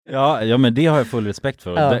Ja, men det har jag full respekt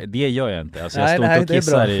för. Ja. Det gör jag inte. Alltså, Nej, jag står inte och det är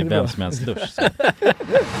kissar bra. i vem som helst dusch.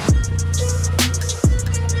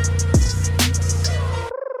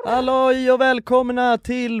 Halloj och välkomna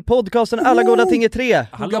till podcasten Alla goda ting är tre.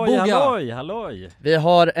 Halloj. Vi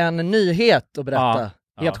har en nyhet att berätta.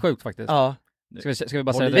 Helt sjukt faktiskt. Ja. Ska vi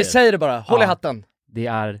bara säga Vi det? säger det bara, håll i hatten. Det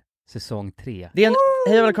är säsong 3. Det är en,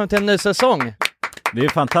 hej och välkommen till en ny säsong. Det är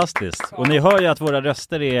fantastiskt. Och ni hör ju att våra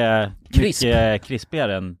röster är mycket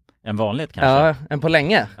krispigare än vanligt kanske. Ja, än på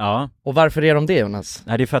länge. Ja. Och varför är de det, Jonas?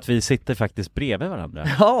 Nej, det är för att vi sitter faktiskt bredvid varandra.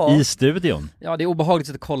 Ja. I studion. Ja, det är obehagligt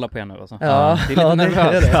att kolla på er nu alltså. Ja, Det är lite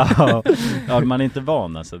nervöst. Ja, man är inte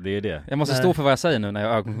van alltså, det är det. Jag måste Nej. stå för vad jag säger nu när jag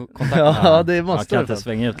har ögonkontakt. Ja, det Man måste kan du inte fan.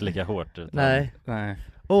 svänga ut lika hårt. Utan... Nej. Nej.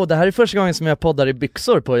 Det här är första gången som jag poddar i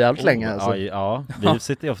byxor på jävligt länge alltså. Ja, vi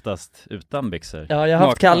sitter ju oftast utan byxor. Ja, jag har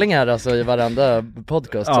haft Nakna. kallingar alltså i varenda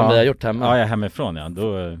podcast som vi har gjort hemma. Ja, jag är hemifrån, ja.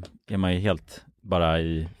 Då är man ju helt bara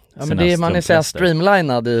i Ja, men det är, man är såhär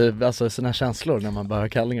streamlinad i alltså, sina känslor när man bara har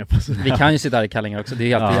kallingar på sig. Vi kan ju sitta här i kallingar också, det är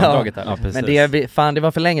helt Ja. programdraget här. Ja, precis. Men det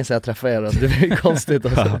var för länge sedan jag träffade er, alltså. Det är konstigt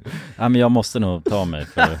alltså. Ja, men jag måste nog ta mig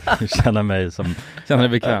för att känna mig som... Känner dig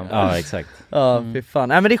bekväm. Ja, exakt. Ja, fy fan.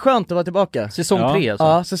 Nej men det är skönt att vara tillbaka. Säsong 3 alltså.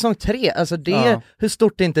 Ja, säsong 3, alltså det, Ja. hur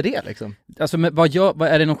stort är inte det liksom? Alltså men vad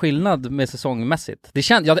är det någon skillnad med säsongmässigt?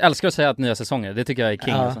 Jag älskar att säga att nya säsonger, det tycker jag är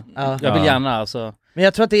king alltså. Ja. Jag vill Ja. gärna alltså. Men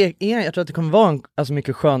jag tror att det kommer vara en alltså,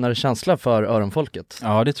 mycket skönare känsla för öronfolket.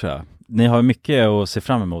 Ja, det tror jag. Ni har mycket att se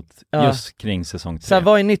fram emot Ja. just kring säsong 3. Så här,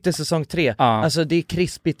 vad är nytt i säsong 3? Ja. Alltså det är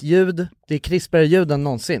krispigt ljud, det är krispigare ljud än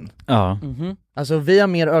någonsin. Ja, Mhm. Alltså vi har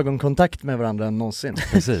mer ögonkontakt med varandra än någonsin.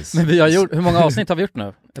 precis. Men vi har gjort, hur många avsnitt har vi gjort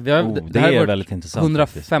nu? Vi har, Det här är vårt väldigt intressant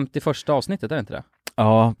faktiskt. 151 avsnittet, är det inte det?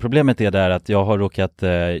 Ja, problemet är där att jag har råkat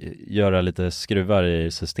göra lite skruvar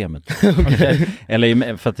i systemet.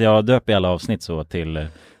 Eller för att jag döper alla avsnitt så till...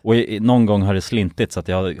 Och någon gång har det slintit så att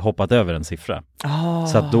jag har hoppat över en siffra.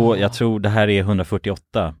 Så att då, jag tror det här är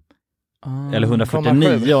 148. Eller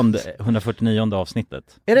 149 avsnittet.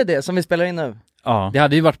 Är det det som vi spelar in nu? Ja. Det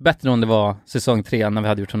hade ju varit bättre om det var säsong 3 när vi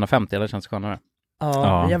hade gjort 150, eller känns det skönare?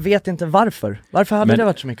 Ja, jag vet inte varför. Varför hade Men- det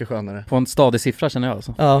varit så mycket skönare? På en stadig siffra känner jag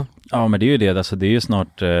alltså. Ja, Ja, men det är ju det. Alltså, det är ju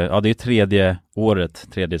snart, det är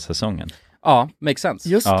tredje säsongen. Ja, makes sense.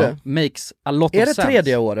 just Ja. det. Makes a lot Är of det sense.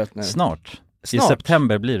 tredje året nu? Snart. I Snart?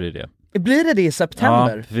 september blir det ju det. Blir det i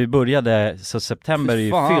september? Ja, för vi började, så september är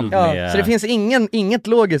ju fan. fylld Ja, med... så det finns inget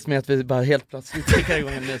logiskt med att vi bara helt plötsligt kickar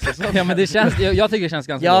igång en ny säsong. Ja men det känns, jag tycker det känns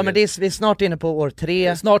ganska Ja, logiskt. men vi är snart inne på år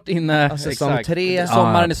 3. Snart inne, Alltså, säsong exakt. 3.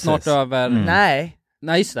 Sommaren Ja, är snart precis. över. Mm. Nej,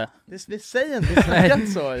 Nej just det. vi säger inte snackat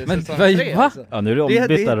så i Men säsong vad- 3 va? alltså. Ja, nu är det Det-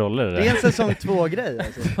 ombytta det- roller. Det är en säsong 2-grej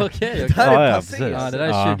alltså. Okej. Det här är Ja, passé. precis. Ja det där är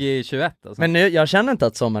Ja. 2021 alltså. Men nu, jag känner inte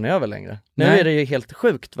att sommaren är över längre. Nu Nej. är det ju helt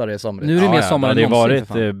sjukt varje sommar. Nu är det mer sommar än det har någonsin, varit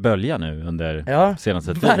för fan. bölja nu under Ja,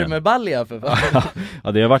 senaste tiden. värmebalja för fan.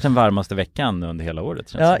 Ja, det har varit den varmaste veckan under hela året.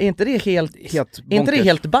 känns Ja, det. är inte det helt Helt är inte det bonkers.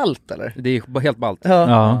 helt ballt eller? Det är helt ballt. Ja.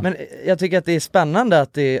 Ja. Men jag tycker att det är spännande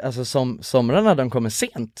att det är, alltså somrarna de kommer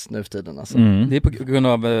sent nu för tiden alltså. Mm. Det är på grund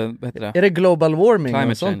av, vad heter det? Är det global warming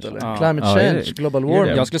Climate och sånt change, eller? ja. Climate Ja, är change, det- global är det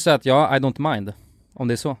warming. det? Jag skulle säga att I don't mind, om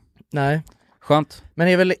det är så. Nej. Skönt. Men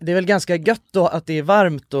det är väl ganska gött då att det är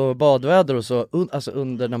varmt och badväder och så, alltså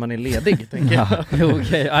under när man är ledig, tänker jag. Jo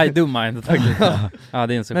okej, I do mind faktiskt. Ja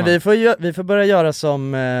det är inte så Men skönt. vi får börja göra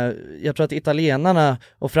som, jag tror att italienarna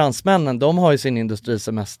och fransmännen, de har ju sin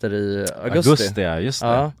industrisemester i augusti. Ja, just det.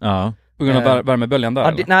 Ja. Ja. På grund av värmeböljan där Ja,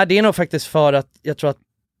 eller? nej, det är nog faktiskt för att, jag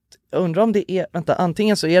undrar om det är,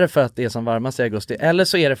 antingen så är det för att det är som varmast i augusti, eller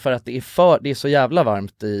så är det för att det är så jävla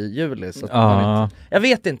varmt i juli så att man Ja. inte, jag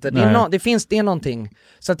vet inte, det Nej. är någonting.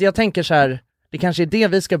 Så att jag tänker så här, det kanske är det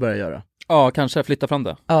vi ska börja göra. Ja, kanske flytta fram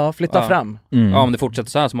det. Ja, flytta Ja. fram. Mm. Ja om det fortsätter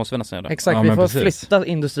så här så måste vi nästan göra det. Exakt, Ja, vi men får precis. flytta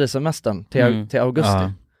industrisemestern till augusti.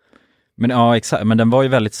 Ja. Men ja, exakt. Men den var ju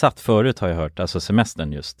väldigt satt förut har jag hört, alltså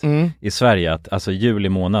semestern just. Mm. I Sverige, att alltså juli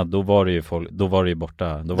månad, då var det ju borta.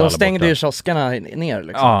 Då var Då alla stängde borta. ju kioskarna ner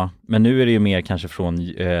liksom. Ja, men nu är det ju mer kanske från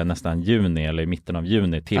nästan juni eller i mitten av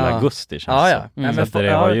juni till Ja. augusti känns Ja, det ja. som. Nej, Så men att det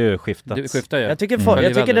har ju skiftat. Det skiftar ju. Jag tycker, Mm. jag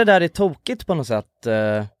Väldigt, tycker det väldigt. där är tokigt på något sätt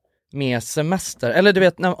med semester. Eller du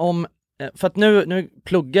vet, för att nu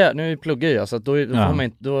pluggar jag så att då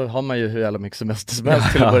har man ju hur jävla mycket semester som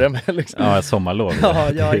helst till att börja med liksom. Ja, sommarlov.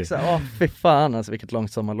 Ja, exakt. Fy fan alltså vilket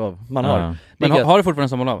långt sommarlov man har. Ja. Det är Men gött. har du fortfarande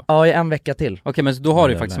sommarlov? Ja, i en vecka till. Okej men då har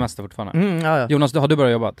du ju Ja, faktiskt jävlar. semester fortfarande. Ja. Jonas, har du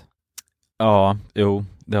börjat jobba? Ja, jo,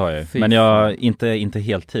 det har jag ju. Fy Men jag inte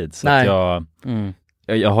heltid, så Nej. att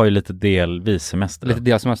jag har ju lite delvis semester. Lite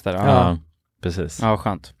delsemester? Ja. Ja, precis. Ja,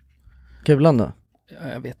 skönt. Kulan då?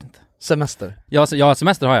 Jag vet inte. Semester? Ja,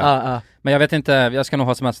 semester har jag. Ja. Men jag vet inte, jag ska nog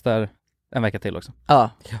ha semester en vecka till också. Ja.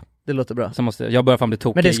 Det låter bra. Så jag börjar fan bli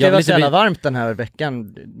tokig. Men det ska ju vara så jävla varmt den här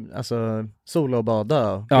veckan. Alltså sola och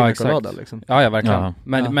bada och exakt. liksom. Ja, verkligen.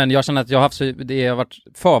 Men jag känner att jag har haft det har varit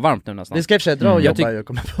för varmt nu nästan. Vi ska i och för sig dra och jobba och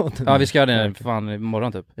komma på det. Ja, vi ska göra det fan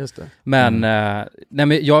imorgon typ. Just det. Men, nej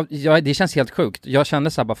men det känns helt sjukt. Jag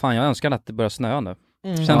kände såhär bara, fan jag önskar att det börjar snöa nu.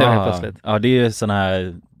 Kände jag helt plötsligt. Ja, det är ju såna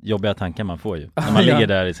här jobbiga tankar man får ju. När man ligger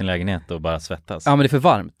där i sin lägenhet och bara svettas. Ja, men det är för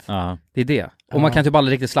varmt. Det är det. Och man kan typ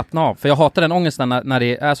aldrig riktigt slappna av. För jag hatar den ångesten när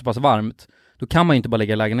det är så pass varmt. Då kan man ju inte bara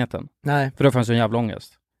ligga i lägenheten. Nej. För då får man så en jävla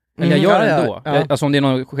ångest. Eller jag gör det ändå. Alltså om det är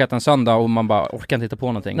någon sketen söndag och man bara orkar inte hitta på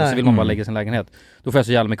någonting. Och så vill man bara lägga i sin lägenhet. Då får jag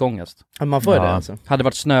så jävla mycket ångest. Ja, man får ju det alltså. Hade det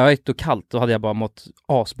varit snöigt och kallt, då hade jag bara mått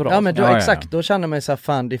asbra. Ja, men då, exakt. Då känner man ju såhär,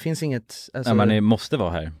 fan det finns inget alltså... Ja, men det måste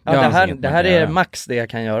vara här. Ja, det här är max det jag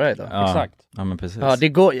kan göra idag. Ja. Exakt. Ja, men precis. Ja, det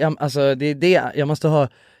går, alltså det är det, jag måste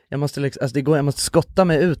jag måste skotta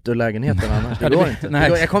mig ut ur lägenheten annars. Det går inte.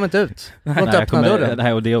 Nej. Jag kommer inte ut. Jag måste öppna dörren.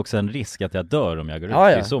 Nej, och det är också en risk att jag dör om jag går ut. Ja,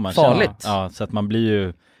 det är så man farligt. Känner. Ja, så att man blir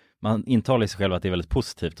ju, man intalar sig själv att det är väldigt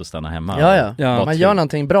positivt att stanna hemma. Ja. Man gör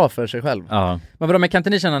någonting bra för sig själv. Ja. Men vadå, men kan inte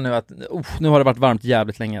ni känna nu att nu har det varit varmt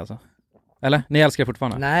jävligt länge alltså? Eller? Ni älskar det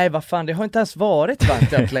fortfarande? Nej, vad fan, det har inte ens varit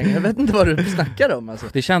varmt jävligt länge. Jag vet inte vad du snackar om alltså.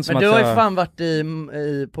 Det känns som men att du har ju fan varit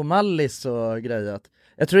på Mallis och grejat.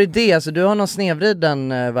 Jag tror det är det, alltså du har någon snedvriden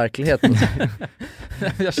verklighet.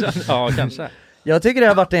 Jag känner, ja, kanske. Jag tycker det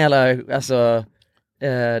har varit en jävla, alltså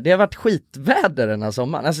det har varit skitväder den här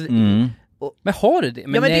sommaren alltså, men har du det?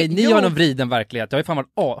 Men nej, ni har någon vriden verklighet. Det har ju fan varit,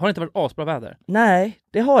 har det inte varit asbra väder? Nej,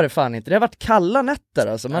 det har det fan inte. Det har varit kalla nätter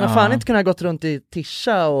alltså. Man har fan inte kunnat gått runt i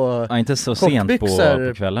tisha och inte så sent på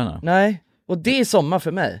kvällarna. Nej, och det är sommar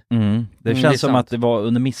för mig. Det känns som att det var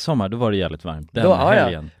under midsommar, då var det jävligt varmt den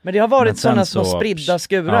helgen. Ja. Men det har varit sådana små spridda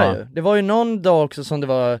skurar ju. Det var ju någon dag också som det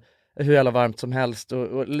var hur jävla varmt som helst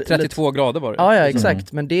och 32 grader var det. Ja,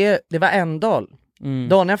 exakt. Men det var en dag.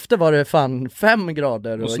 Dagen efter var det fan 5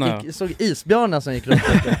 grader och såg isbjörnar som gick runt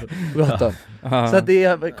på gatan. Så att det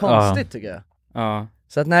är konstigt tycker jag.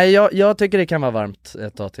 Så att nej, jag tycker det kan vara varmt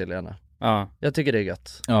ett tag till gärna. Jag tycker det är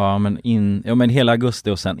gött. Ja, men hela augusti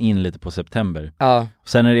och sen in lite på september.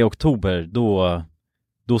 Sen är det i oktober,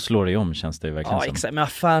 då slår det om, känns det verkligen som. Ja, exakt. Men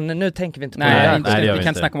fan, nu tänker vi inte på det. Vi kan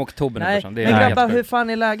inte snacka om oktober nu. Men grabbar, hur fan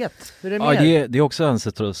är läget? Hur är det med? Ja, det är också en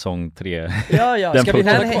säsong 3. Ja. Ska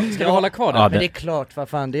vi hålla kvar den? Ja, men det är klart, vad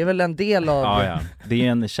fan, det är väl en del av... Ja. Det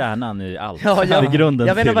är en kärnan i allt. Ja. Det är grunden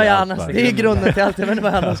jag vet inte till allt. Annars, det är grunden till allt, jag vet inte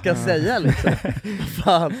vad annars ska säga liksom.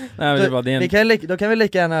 Fan. Nej, men då kan vi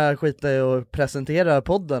lika gärna skita i och presentera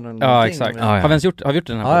podden eller ja, exakt. Har vi gjort den här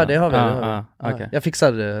podden? Ja, det har vi. Okay. Jag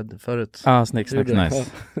fixade det förut. Snyggt. Nice.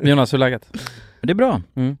 Jonas, hur är läget? Det är bra.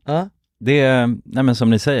 Nej men som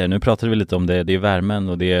ni säger, nu pratar vi lite om det är värmen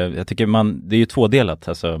och jag tycker det är ju tvådelat,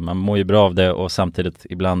 alltså man mår ju bra av det och samtidigt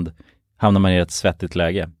ibland hamnar man i ett svettigt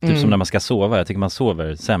läge. Typ som när man ska sova, jag tycker man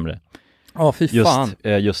sover sämre. Fy fan.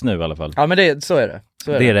 Just nu i alla fall. Ja, men så är det.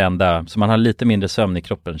 Det är det enda, så man har lite mindre sömn i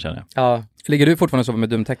kroppen, känner jag. Ja. Ligger du fortfarande och sover med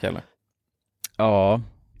duntäcke eller? Ja.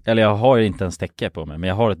 Eller jag har inte ens täcke på mig, men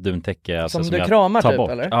jag har ett duntäcke alltså, som du kramar tar typ,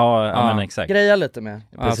 bort. eller? Ja, men exakt. Greja lite med.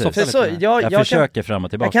 Jag försöker fram och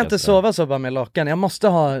tillbaka. Jag kan inte sova så bara med lakan. Jag måste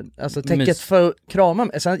ha täcket för att krama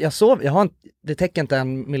mig. Sen det täcker inte 1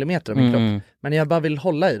 millimeter av min kropp. Men jag bara vill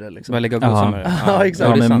hålla i det liksom. Bara lägga och gosa med det. Ja,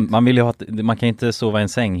 exakt. Ja, men man vill ju man kan inte sova i en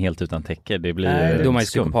säng helt utan täcke. Det blir då är man ju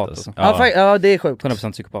psykopat alltså. Ja, det är sjukt.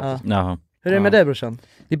 100% psykopat. Ja. Hur är det med dig, brorsan?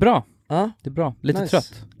 Det är bra. Ja. Det är bra. Lite nice.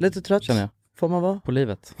 trött. Lite trött känner jag. Får man vara? På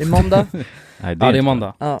livet. Det är måndag. Nej, det är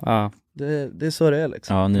måndag. Ja. Det är så det är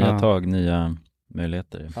liksom. Ja, nya tag, nya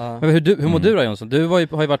möjligheter. Ja. Men hur mår du då, Jonsson? Du har ju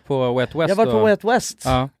varit på Way Out West. Jag har varit på Way Out West.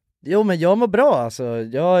 Ja. Jo, men jag mår bra alltså.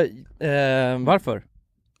 Varför?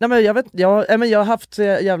 Nej, men jag har haft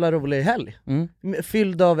jävla rolig helg.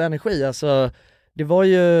 Fylld av energi, alltså. Det var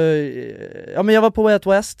ju, men jag var på Way Out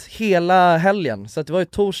West hela helgen. Så att det var ju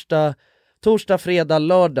torsdag, fredag,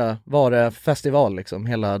 lördag var det festival liksom,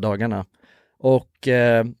 hela dagarna. Och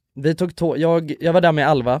vi tog jag var där med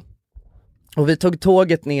Alva. Och vi tog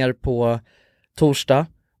tåget ner på torsdag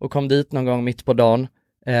och kom dit någon gång mitt på dagen.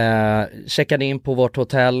 Checkade in på vårt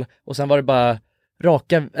hotell och sen var det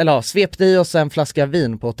bara svepte i oss en flaska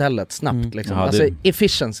vin på hotellet snabbt liksom. Ja, alltså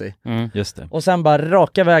efficiency. Just det. Och sen bara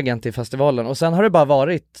raka vägen till festivalen. Och sen har det bara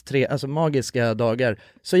varit 3 magiska dagar.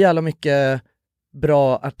 Så jävla mycket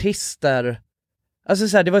bra artister. Alltså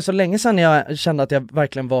så här, det var så länge sedan jag kände att jag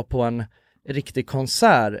verkligen var på en riktig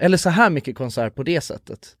konsert. Eller så här mycket konsert på det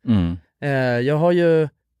sättet.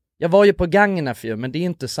 Jag var ju på Gagnef ju, men det är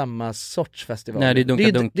inte samma sorts festival. Nej,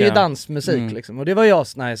 det är dansmusik liksom. Och det var ju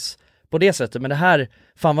nice på det sättet. Men det här,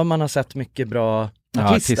 fan vad man har sett mycket bra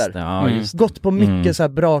artister. Ja, gått på mycket så här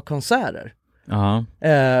bra konserter.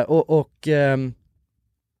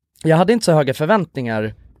 Jag hade inte så höga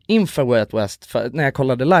förväntningar inför Way Out West, för när jag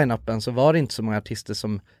kollade line-upen så var det inte så många artister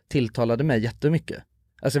som tilltalade mig jättemycket.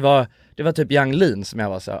 Alltså det var typ Yung Lean som jag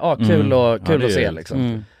var så kul att se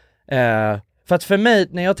liksom. För att för mig,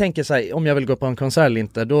 när jag tänker så här, om jag vill gå på en konsert eller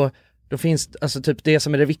inte, då finns alltså typ det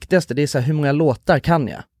som är det viktigaste, det är så här, hur många låtar kan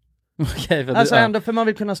jag? Okay, för alltså ändå, för man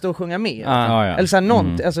vill kunna stå och sjunga med. Eller så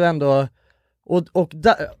här, alltså ändå, och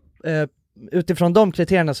utifrån de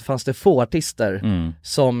kriterierna så fanns det få artister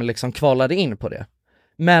som liksom kvalade in på det.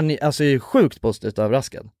 Men alltså jag är sjukt positivt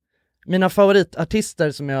överraskad. Mina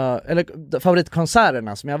favoritartister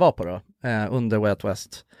favoritkonserterna som jag var på då, under Way Out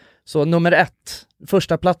West. Så nummer 1,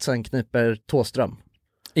 första platsen kniper Thåström.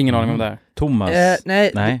 Ingen aning om det här. Thomas?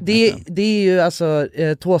 Nej. Det är ju alltså,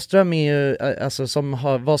 Thåström är ju alltså som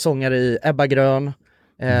var sångare i Ebba Grön,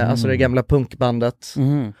 alltså det gamla punkbandet.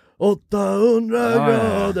 800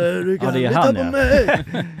 grader, du kan lita på mig.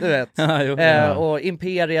 Du vet. Och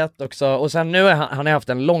Imperiet också. Och sen nu han har haft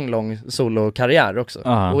en lång solokarriär också.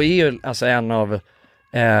 Och är ju alltså en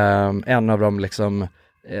av de liksom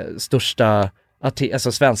största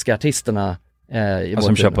alltså svenska artisterna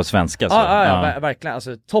som kör på svenska så. Verkligen,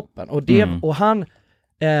 alltså toppen. Och det och han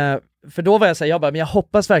för då var jag så här, men jag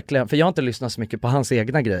hoppas verkligen, för jag har inte lyssnat så mycket på hans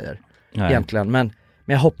egna grejer egentligen, men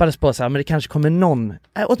jag hoppades på så här, men det kanske kommer någon,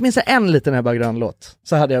 åtminstone en liten Ebba Grön-låt,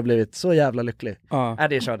 så hade jag blivit så jävla lycklig.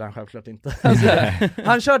 Det körde han självklart inte. Alltså,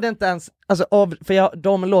 han körde inte ens, alltså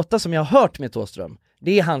de låtar som jag har hört med Thåström,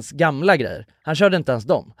 det är hans gamla grejer. Han körde inte ens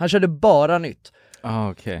dem. Han körde bara nytt.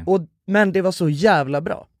 Okay. Men det var så jävla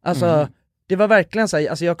bra. Alltså, det var verkligen så här,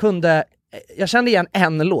 alltså jag kände igen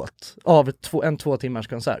en låt av en 2 timmars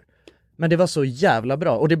konsert. Men det var så jävla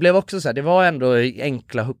bra. Och det blev också så här, det var ändå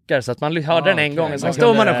enkla hookar så att man hörde den en gång och så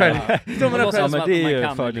stod man och själv. Men det är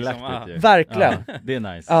ju fördelaktigt ju. Verkligen. Det är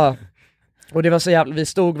nice. Ja. Och det var så jävla, vi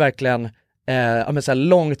stod verkligen så här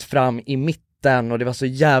långt fram i mitten och det var så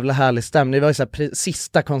jävla härlig stämning. Det var ju så här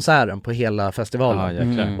sista konserten på hela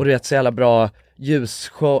festivalen. Och du vet, så jävla bra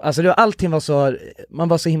ljusshow. Alltså allting var så, man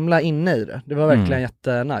var så himla inne i det. Det var verkligen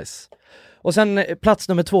jättenice. Och sen plats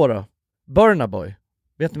nummer 2 då. Burna Boy.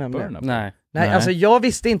 Vet ni vem det är? Nej, alltså jag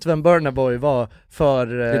visste inte vem Burna Boy var för...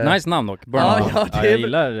 Det är ett nice namn dock, Burna Boy. Jag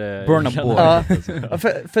gillar Burna Boy.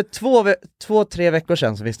 För 2-3 veckor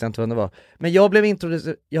sedan så visste jag inte vem det var. Men jag blev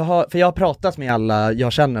introducerad, för jag har pratat med alla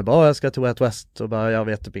jag känner, bara jag ska till Way Out West och bara jag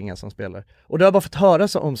vet typ inga som spelar. Och då har jag bara fått höra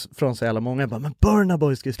från så jävla många, jag bara, men Burna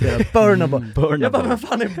Boy ska ju spela, Burna Boy. Jag bara, vad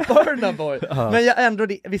fan är Burna Boy? Men jag ändå,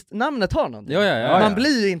 visst, namnet har någon. Ja. Man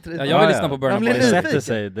blir ju inte... Jag vill lyssna på Burna Boy. Det sätter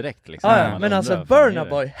sig direkt liksom. Men alltså Burna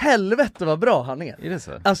Boy, helvete vad bra han är. Är det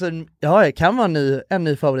så? Alltså, det kan vara en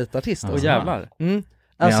ny favoritartist. Åh jävlar.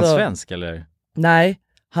 Alltså, är han svensk eller? Nej,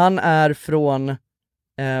 han är från...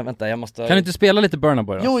 vänta, jag måste... Kan du inte spela lite Burna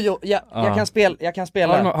Boy då? Jo, jag kan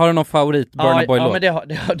spela. Har du någon favorit Burna Boy-låt? Ja,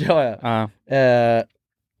 men det har jag.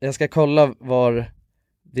 Jag ska kolla var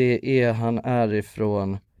det är han är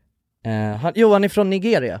ifrån. Han är från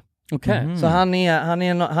Nigeria. Okay. Så han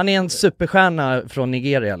är en superstjärna från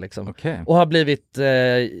Nigeria liksom. Okay. Och har blivit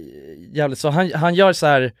jävligt, så han gör så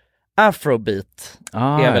här afrobeat.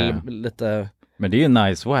 Är väl lite... Men det är ju en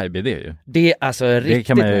nice vibe i det ju. Det är alltså riktigt det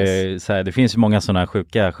kan man ju nice. säga, det finns ju många sådana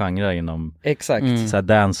sjuka genrer inom så här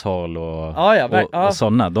dancehall och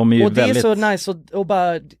sådana. De är ju och det väldigt... är så nice och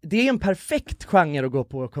bara, det är en perfekt genre att gå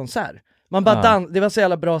på konsert. Man bara det var så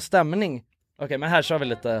jävla bra stämning. Okej, men här kör vi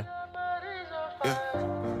lite.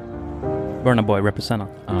 Burna Boy representa.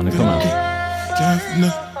 Ja, nu kommer han.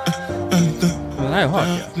 Den här har jag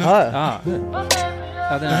hört.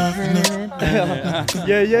 Ja, den här.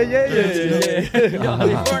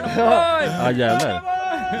 Ja, jävlar.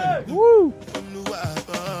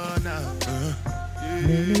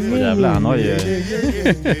 Jävlar, han har ju...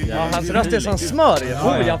 hans röst är som smör.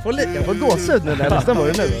 Jag får gåshud nu när jag lyssnar på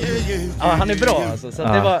det nu. Ja, han är bra alltså. Så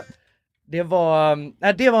det var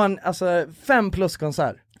en alltså 5+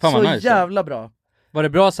 konsert. Så nice, jävla bra. Var det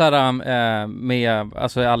bra så här med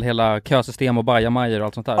alltså hela kösystem och bajamajor och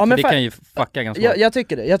allt sånt där? Ja, för det kan ju fucka ganska bra. Jag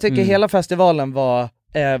tycker det. Jag tycker hela festivalen var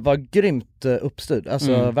grymt uppstyrd.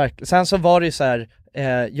 Alltså verkligen. Sen så var det ju så här,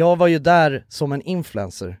 jag var ju där som en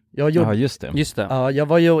influencer. Just det. Ja, jag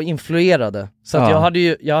var ju och influerade. Så att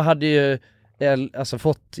jag hade ju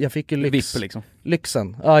alltså jag fick ju liksom.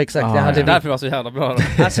 Lyxen. Ja, exakt. Jag hade därför var så jävla bra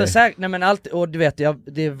då. Alltså nej men allt, och du vet,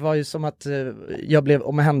 det var ju som att jag blev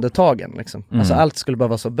omhändertagen liksom. Alltså allt skulle bara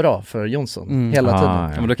vara så bra för Jonsson hela tiden.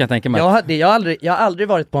 Ja, men då kan jag tänka mig. Jag har aldrig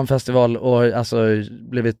varit på en festival och alltså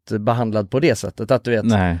blivit behandlad på det sättet, att du vet,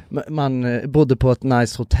 man bodde på ett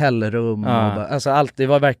nice hotellrum och bara, alltså allt, det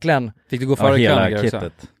var verkligen. Fick du gå före hela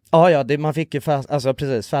kittet? Ja, man fick ju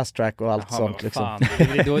fast track och allt sånt liksom.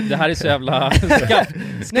 Det här är så jävla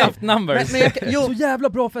skaft numbers. Så jävla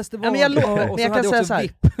bra festival. Ja, men jag kan säga så här.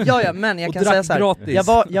 Men jag kan säga så här.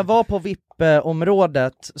 Jag var på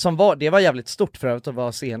VIP-området det var jävligt stort för att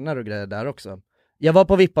vara scener och grejer där också. Jag var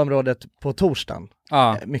på VIP-området på torsdagen.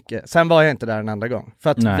 Mycket. Sen var jag inte där en enda gång. För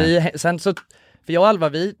att för jag och Alva,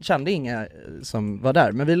 vi kände inga som var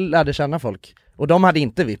där, men vi lärde känna folk. Och de hade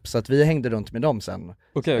inte VIP, så att vi hängde runt med dem sen.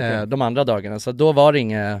 Okay. De andra dagarna, så då var det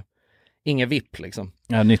inget VIP liksom.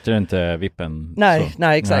 Jag nyttjar inte VIPen. Nej,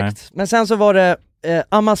 exakt. Nej. Men sen så var det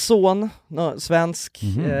Amazon, svensk.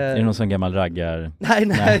 Är det någon sån gammal raggar?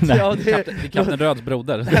 Nej. Ja, det är Kapten Röds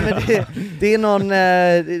broder. Nej, men det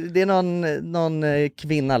är någon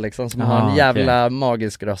kvinna liksom som har en jävla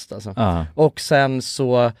magisk röst alltså. Och sen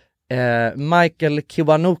så Michael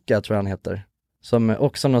Kiwanuka tror jag han heter. Som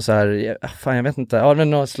också någon så här, jag vet inte, det är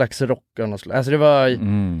någon slags rock och någon slags, alltså det var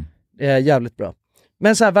jävligt bra.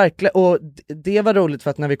 Men så här verkligen, och det var roligt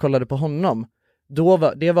för att när vi kollade på honom,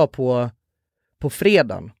 det var på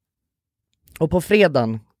fredagen. Och på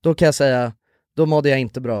fredagen, då kan jag säga, då mådde jag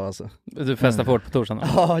inte bra alltså. Du festade fort på torsdagen?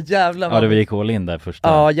 Ja, jävlar. Ja, det gick all in där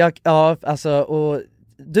första. Ja, alltså, och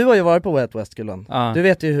du har ju varit på Way Out West, Kulan. Du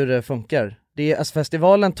vet ju hur det funkar. Alltså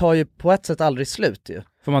festivalen tar ju på ett sätt aldrig slut ju.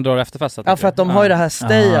 Får man dra efterfestat? Ja, för att de har ju det här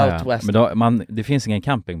Stay Out West. Men det finns ingen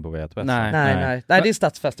camping på Way Out West. Nej, det är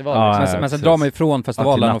stadsfestival. Men sen drar man ju från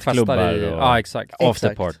festivalen och festar i... Ja, exakt.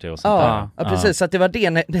 Afterparty och sånt där. Ja, precis. Så att det var det,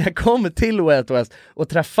 när jag kom till Way Out West och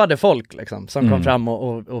träffade folk liksom, som kom fram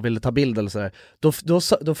och ville ta bild eller sådär.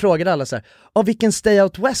 Då frågade alla såhär, vilken Stay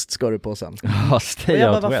Out West ska du på sen? Ja, Stay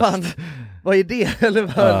Out West. Vad fan, vad är det?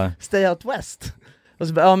 Eller Stay Out West? Och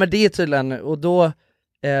så, men det är tydligen, och då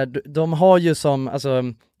de har ju som, alltså,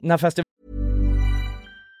 när festival...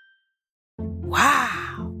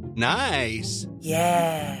 Wow! Nice!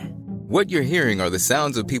 Yeah! What you're hearing are the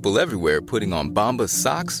sounds of people everywhere putting on Bombas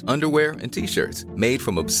socks, underwear, and t-shirts made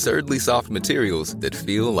from absurdly soft materials that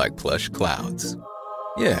feel like plush clouds.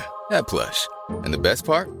 Yeah, that plush. And the best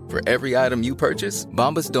part? For every item you purchase,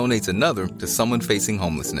 Bombas donates another to someone facing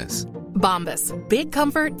homelessness. Bombas. Big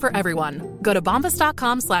comfort for everyone. Go to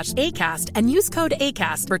bombas.com/ACAST and use code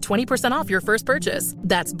ACAST for 20% off your first purchase.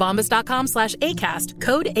 That's bombas.com/ACAST.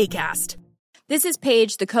 Code ACAST. This is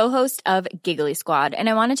Paige, the co-host of Giggly Squad, and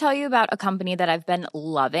I want to tell you about a company that I've been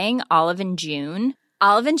loving, Olive & June.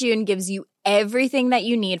 Olive & June gives you everything that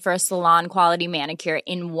you need for a salon-quality manicure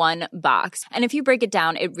in one box. And if you break it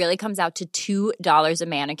down, it really comes out to $2 a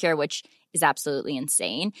manicure, which is absolutely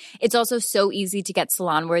insane. It's also so easy to get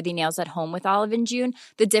salon-worthy nails at home with Olive & June.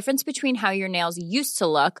 The difference between how your nails used to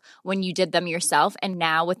look when you did them yourself and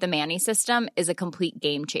now with the Mani system is a complete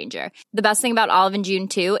game changer. The best thing about Olive & June,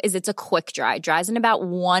 too, is it's a quick dry. Dries in about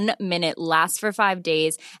 1 minute, lasts for 5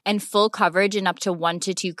 days, and full coverage in up to 1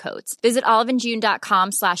 to 2 coats. Visit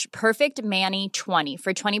oliveandjune.com/perfectmani20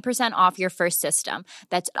 for 20% off your first system.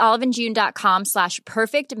 That's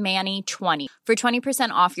oliveandjune.com/perfectmani20 for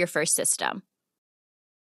 20% off your first system.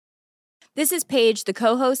 This is Paige, the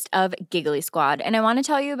co-host of Giggly Squad, and I want to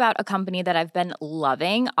tell you about a company that I've been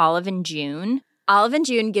loving, Olive & June. Olive &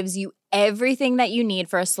 June gives you everything that you need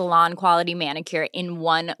for a salon-quality manicure in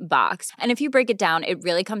one box. And if you break it down, it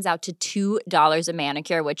really comes out to $2 a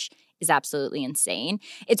manicure, which is absolutely insane.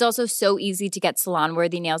 It's also so easy to get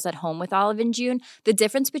salon-worthy nails at home with Olive & June. The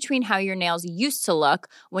difference between how your nails used to look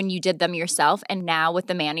when you did them yourself and now with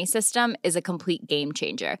the Mani system is a complete game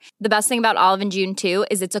changer. The best thing about Olive & June, too,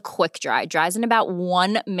 is it's a quick dry. Dries in about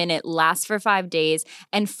 1 minute, lasts for 5 days,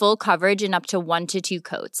 and full coverage in up to 1 to 2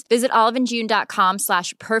 coats. Visit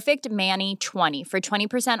oliveandjune.com/perfectmani20 for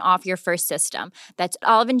 20% off your first system. That's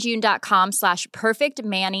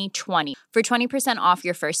oliveandjune.com/perfectmani20 for 20% off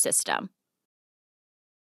your first system.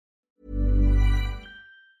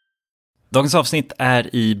 Dagens avsnitt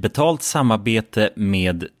är i betalt samarbete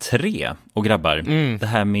med 3. Och grabbar, det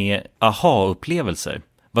här med aha-upplevelser.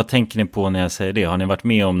 Vad tänker ni på när jag säger det? Har ni varit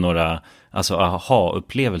med om några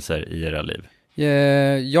aha-upplevelser i era liv?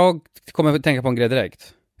 Jag kommer att tänka på en grej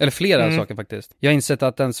direkt. Eller flera saker faktiskt. Jag har insett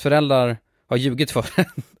att ens föräldrar har ljugit för en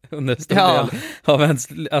under stor del av ens...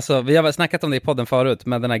 Alltså, vi har snackat om det i podden förut,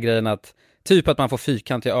 med den här grejen att typ att man får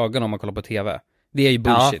fyrkant i ögonen om man kollar på tv. Det är ju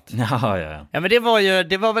bullshit. Ja, men det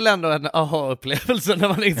var väl ändå en aha-upplevelse när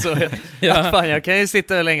man insåg att fan, jag kan ju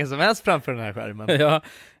sitta hur länge som helst framför den här skärmen. Ja,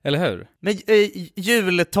 eller hur? Men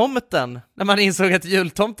jultomten, när man insåg att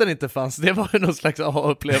jultomten inte fanns, det var ju någon slags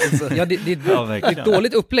aha-upplevelse. Ja, det är ett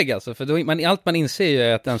dåligt upplägg alltså, för då, allt man inser ju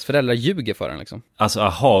är att ens föräldrar ljuger för en liksom. Alltså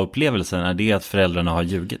aha-upplevelsen, är det att föräldrarna har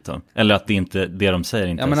ljugit då? Eller att det inte, det de säger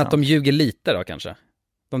inte är men sant? Att de ljuger lite då kanske.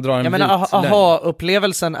 De drar en jag menar,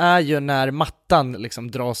 aha-upplevelsen är ju när mattan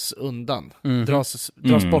liksom dras undan, dras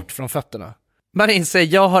bort från fötterna. Man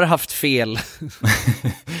inser, jag har haft fel.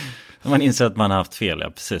 Man inser att man har haft fel, ja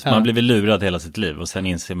precis. Man blir väl lurad hela sitt liv och sen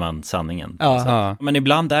inser man sanningen. Men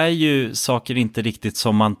ibland är ju saker inte riktigt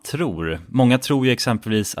som man tror. Många tror ju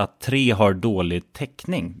exempelvis att 3 har dålig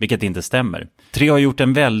täckning, vilket inte stämmer. 3 har gjort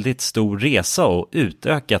en väldigt stor resa och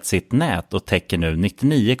utökat sitt nät och täcker nu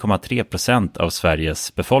 99,3% av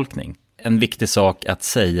Sveriges befolkning. En viktig sak att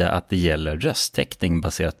säga att det gäller rösttäckning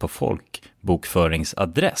baserat på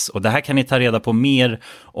folkbokföringsadress. Och det här kan ni ta reda på mer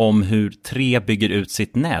om hur 3 bygger ut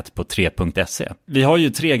sitt nät på 3.se. Vi har ju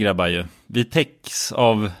 3 grabbar ju. Vi täcks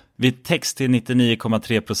till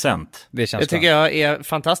 99,3%. Det tycker jag är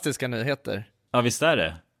fantastiska nyheter. Ja, visst är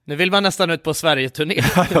det. Nu vill man nästan ut på Sverige-turné.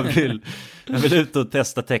 jag vill ut och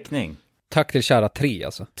testa täckning. Tack till kära 3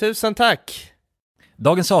 alltså. Tusen tack.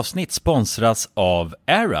 Dagens avsnitt sponsras av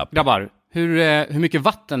AirUp. Grabbar, hur mycket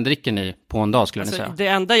vatten dricker ni på en dag skulle ni säga? Det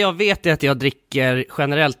enda jag vet är att jag dricker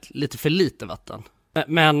generellt lite för lite vatten.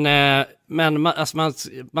 Men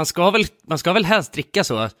man ska väl helst dricka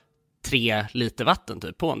så 3 liter vatten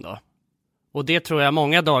typ på en dag. Och det tror jag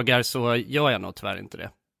många dagar så gör jag nog tyvärr inte det.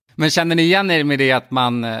 Men känner ni igen er med det att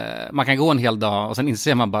man kan gå en hel dag och sen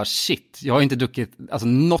inser man bara shit, jag har inte druckit alltså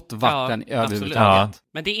något vatten överhuvudtaget. Ja.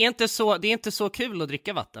 Men det är inte så kul att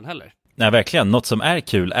dricka vatten heller. Nej, verkligen. Något som är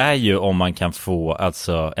kul är ju om man kan få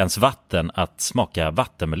alltså ens vatten att smaka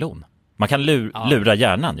vattenmelon. Man kan lura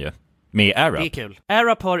hjärnan ju. Med AirUp. Det är kul.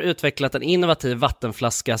 AirUp har utvecklat en innovativ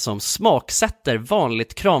vattenflaska som smaksätter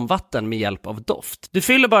vanligt kranvatten med hjälp av doft. Du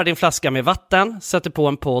fyller bara din flaska med vatten, sätter på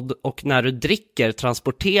en podd och när du dricker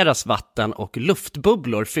transporteras vatten och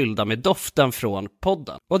luftbubblor fyllda med doften från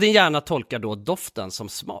podden. Och din hjärna tolkar då doften som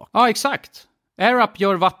smak. Ja, exakt. AirUp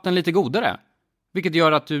gör vatten lite godare, vilket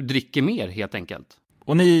gör att du dricker mer helt enkelt.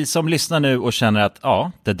 Och ni som lyssnar nu och känner att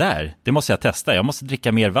det måste jag testa. Jag måste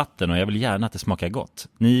dricka mer vatten och jag vill gärna att det smakar gott.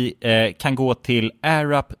 Ni kan gå till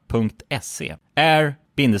airup.se.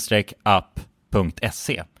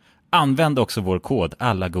 air-up.se. Använd också vår kod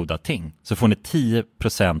alla goda ting så får ni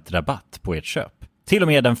 10% rabatt på ert köp. Till och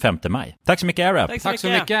med den 5 maj. Tack så mycket AirUp. Tack så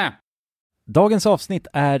mycket. Dagens avsnitt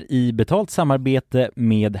är i betalt samarbete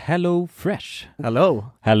med Hello Fresh.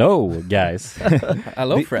 Hello guys.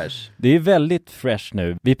 Hello Fresh. Det är väldigt fresh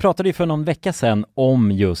nu. Vi pratade ju för någon vecka sedan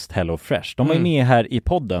om just Hello Fresh. De var ju med här i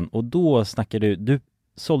podden och då snackade du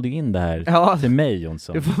sålde in det här till mig,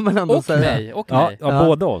 Jonsson. Det får man ändå säga. Och mig. Ja,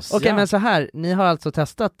 båda oss. Okej, men så här, ni har alltså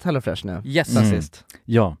testat Hello Fresh nu? Yes. Sist.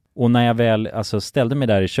 Ja, och när jag väl ställde mig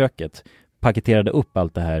där i köket, paketerade upp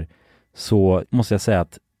allt det här, så måste jag säga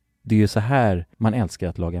att det är ju så här man älskar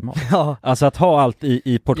att laga mat. Ja. Alltså att ha allt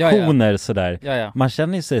i portioner sådär. Ja. Man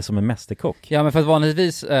känner sig som en mästerkock. Ja, men för att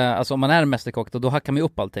vanligtvis, alltså om man är en mästerkock då hackar man ju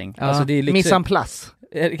upp allting. Ja. Alltså det är mise en place.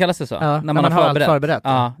 Kallas det så? Ja, när man har förberett.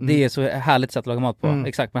 Ja, det är så härligt sätt att laga mat på.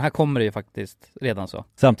 Exakt, men här kommer det ju faktiskt redan så.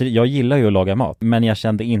 Samtidigt, jag gillar ju att laga mat, men jag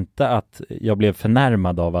kände inte att jag blev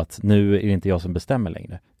förnärmad av att nu är det inte jag som bestämmer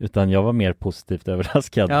längre. Utan jag var mer positivt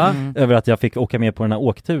överraskad över att jag fick åka med på den här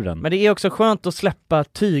åkturen. Men det är också skönt att släppa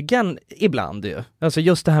tygen ibland ju. Alltså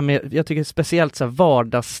just det här med, jag tycker speciellt så här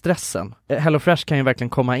vardagsstressen. Hello Fresh kan ju verkligen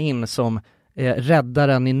komma in som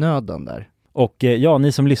räddaren i nöden där. Och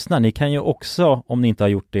ni som lyssnar, ni kan ju också, om ni inte har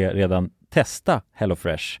gjort det redan, testa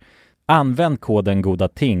HelloFresh. Använd koden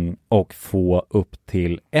GODATING och få upp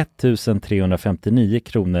till 1359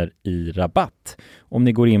 kronor i rabatt om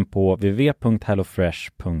ni går in på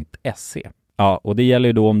www.hellofresh.se. Ja, och det gäller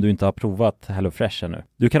ju då om du inte har provat HelloFresh ännu.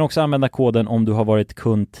 Du kan också använda koden om du har varit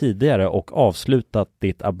kund tidigare och avslutat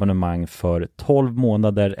ditt abonnemang för 12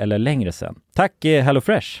 månader eller längre sedan. Tack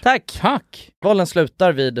HelloFresh! Tack! Bollen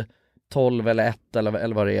slutar vid 12 eller 1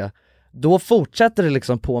 eller vad det är. Då fortsätter det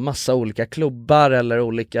liksom på massa olika klubbar eller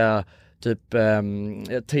olika typ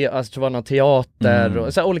alltså det var någon teater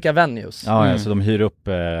och så här, olika venues. Ja, så de hyr upp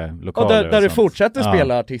lokaler och där det fortsätter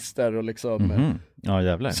spela artister och liksom ja,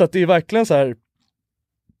 jävlar. Så att det är verkligen så här,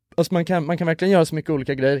 alltså man kan verkligen göra så mycket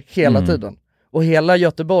olika grejer hela tiden. Och hela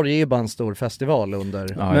Göteborg är ju bara en stor festival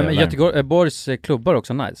under... Ja, men Göteborgs klubbar är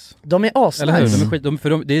också nice. De är asnice. Eller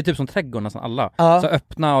hur? Det är typ som trädgården nästan alla. Så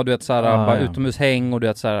öppna och du vet såhär, bara utomhushäng och du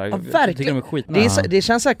vet såhär... Ja, verkligen. Det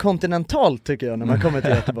känns såhär kontinentalt tycker jag när man kommer till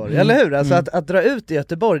Göteborg. Eller hur? Alltså att dra ut i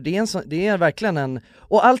Göteborg, det är verkligen en...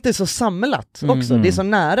 Och allt är så samlat också. Det är så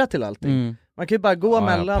nära till allting. Man kan ju bara gå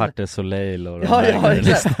mellan... Parte Soleil och...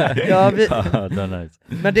 exakt.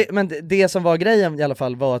 Men det som var grejen i alla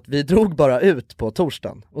fall var att vi drog bara ut på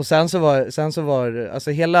torsdagen. Och sen så var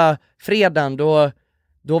alltså hela fredagen då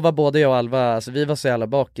var både jag och Alva, alltså vi var så jävla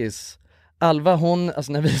bakis Alva hon,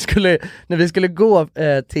 alltså när vi skulle gå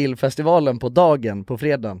till festivalen på dagen, på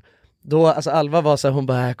fredagen, då, alltså Alva var så här, hon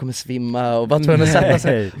bara jag kommer svimma och var tvungen att sätta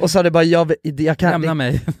sig och sa det bara jag kan lämna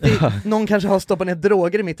mig. Någon kanske har stoppat ner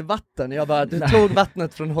droger i mitt vatten. Jag bara, du tog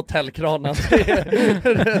vattnet från hotellkranen. Alltså,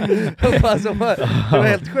 det var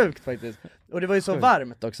helt sjukt faktiskt. Och det var ju så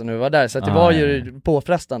varmt också när vi var där, så att det var ju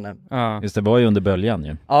påfrestande. Just det, var ju under böljan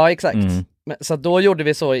ju. Ja, exakt. Så då gjorde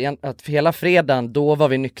vi så att för hela fredagen, då var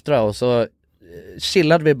vi nyktra och så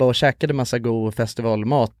chillade vi bara och käkade massa god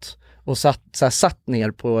festivalmat. Och satt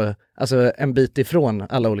ner på, alltså en bit ifrån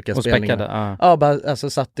alla olika och spelningar. Späckade, ja, bara alltså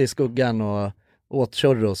satt i skuggan och åt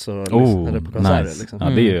churros och lyssnade på konserter. Nice. Liksom. Ja,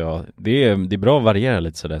 det är bra att variera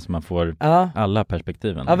lite sådär så man får alla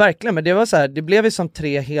perspektiven. Ja, verkligen, men det var så här, det blev ju som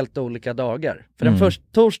 3 helt olika dagar. För den första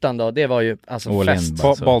torsdagen då, det var ju alltså fest.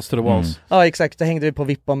 Balls to the walls. Ja, exakt, då hängde vi på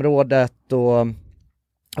VIP-området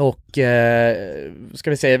och ska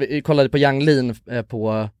vi säga, vi kollade på Yang Lean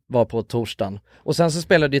var på torsdagen. Och sen så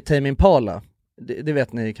spelade ju Tame Impala. Det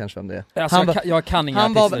vet ni kanske vem det är. Alltså, jag kan inga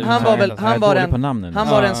artister. Han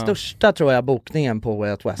var den största, tror jag, bokningen på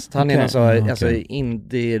Way Out West. Han är någon så alltså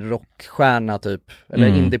indie-rockstjärna typ, eller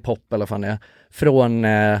indie-pop eller vad fan det är, från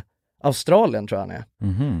Australien tror jag han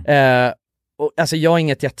är. Och, alltså jag är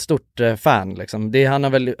inget jättestort fan liksom. Det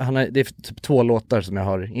är typ 2 låtar som jag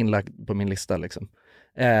har inlagt på min lista liksom.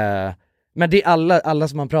 Men det är alla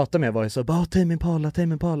som man pratar med var ju så bara Tame Impala.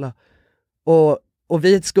 Och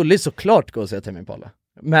vi skulle ju såklart gå och se Tame Impala.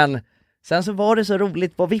 Men sen så var det så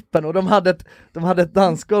roligt på vippen och de hade ett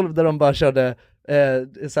dansgolv där de bara körde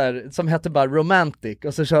så här, som hette bara Romantic,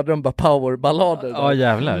 och så körde de bara powerballader. Ja,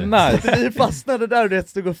 jävlar. Nice. Vi fastnade där och det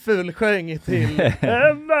stod och fulsjöng till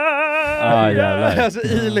jävlar. alltså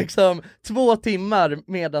i liksom 2 timmar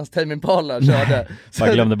medans Tame Impala körde. Man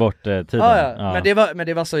glömde bort tiden. Ja. Men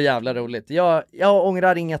det var så jävla roligt. Jag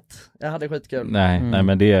ångrar inget. Jag hade skitkul. Nej,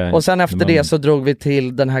 men det. Och sen efter det så drog vi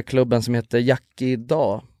till den här klubben som heter Jackie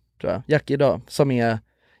Dag, tror jag. Jackie Dag, som är,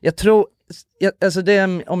 jag tror, alltså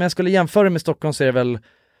det, om jag skulle jämföra med Stockholm så är det väl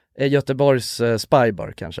Göteborgs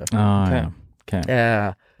Spybar kanske. Okay.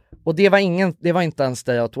 Och det var inte en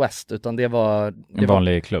Stay Out West, utan det var en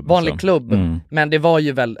vanlig klubb. Vanlig klubb. Men det var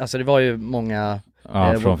ju alltså det var ju många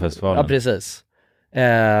från festivalen. Ja, precis.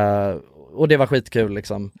 Och det var skitkul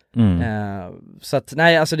liksom. Så att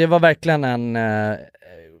nej, alltså det var verkligen en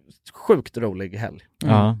sjukt rolig helg.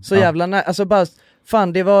 Så jävla alltså bara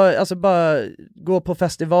fan, det var alltså bara gå på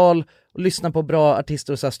festival och lyssna på bra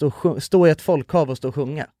artister och så här, stå i ett folkhav och stå och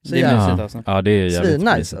sjunga. Så det är mysigt alltså. Ja, det är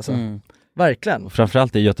jävligt nice alltså. Verkligen.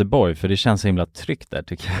 Framförallt i Göteborg, för det känns så himla tryggt där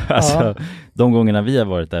tycker jag. Alltså, de gångerna vi har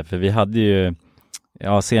varit där, för vi hade ju,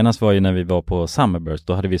 senast var ju när vi var på Summerburst,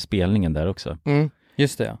 då hade vi spelningen där också.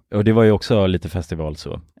 Just det. Och det var ju också lite festival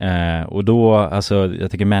så. Och då, alltså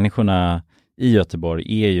jag tycker människorna i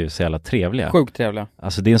Göteborg är ju så jävla trevliga. Sjukt trevliga.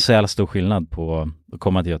 Alltså det är en så jävla stor skillnad på att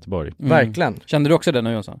komma till Göteborg. Verkligen. Kände du också det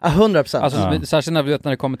nu, Jonsson? 100%. Alltså särskilt när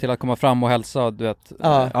det kommer till att komma fram och hälsa, du vet.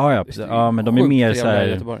 Ja, men de är mer så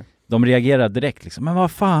här, de reagerar direkt liksom, men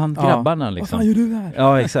vad fan, grabbarna liksom. Vad fan gör du här?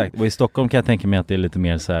 Ja, exakt. Och i Stockholm kan jag tänka mig att det är lite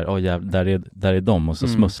mer så här, där är de, och så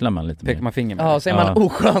smusslar man lite mer. Pekar man finger med. Ja, så är man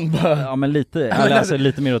oskön bara. Ja, men lite, alltså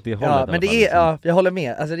lite mer åt det hållet. Ja, men det är, jag håller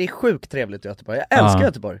med. Alltså det är sjukt trevligt i Göteborg. Jag älskar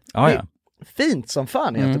Göteborg. Det är fint som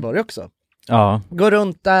fan i Göteborg också. Ja. Gå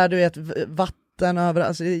runt där, du vet, vatten över,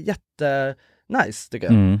 alltså det är jätte-nice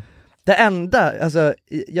tycker jag. Det enda, alltså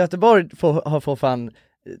Göteborg får fan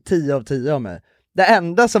 10 av 10 av mig. Det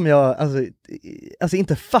enda som jag alltså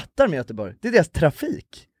inte fattar med Göteborg, det är deras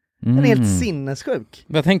trafik. Den är helt sinnessjuk.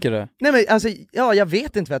 Vad tänker du? Nej men alltså, jag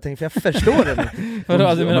vet inte vad jag tänker, för jag förstår det nu.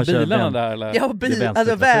 Vadå, du menar bilarna där eller? Ja,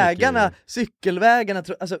 alltså vägarna, cykelvägarna,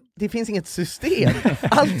 alltså det finns inget system.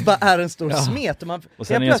 Allt bara är en stor smet. Och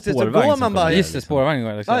sen plötsligt så går man bara... Just det, spårvagn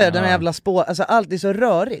går liksom. Ja, den jävla alltså allt är så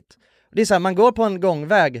rörigt. Det är så här, man går på en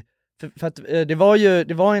gångväg, för att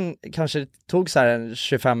kanske tog så här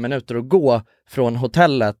 25 minuter att gå från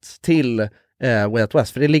hotellet till Way Out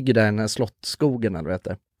West, för det ligger där i den här Slottsskogen eller vad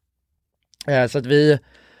heter. Så att vi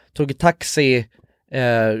tog taxi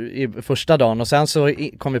i första dagen och sen så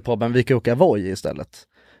kom vi på att vi kan åka Voi istället.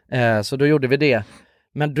 Så då gjorde vi det.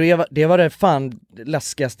 Men det var det fan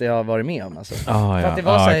läskigaste jag har varit med om alltså. För att det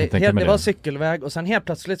var det var cykelväg och sen helt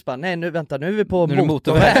plötsligt bara, nej nu är vi på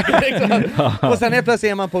motorväg liksom. Och sen helt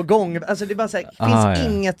plötsligt är man på gång, alltså det är bara så här,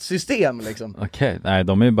 finns inget system liksom. Okej, nej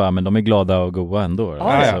de är glada och goa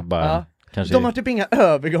ändå. kanske... De har typ inga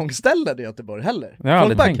övergångsställen i Göteborg heller. Ja,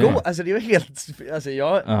 folk bara går, alltså det var helt, alltså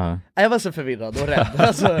jag var så förvirrad och rädd.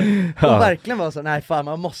 Alltså, och verkligen var så, nej fan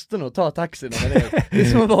man måste nog ta taxi när man är. Det är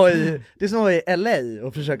som att vara i LA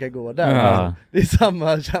och försöka gå där. Alltså, det är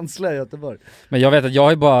samma känsla i Göteborg. Men jag vet att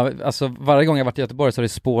jag är bara, alltså varje gång jag varit i Göteborg så har det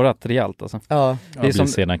spårat rejält alltså. Ja, det är som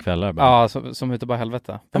sena kvällar bara. Ja, som ute bara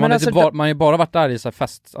helvete. Man har ju bara varit där i så här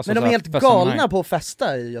fest. Alltså, men de är helt galna på att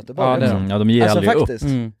festa i Göteborg. Ja, de ger aldrig faktiskt.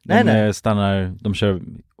 Upp. De stannar, de kör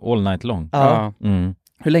all night long. Ja.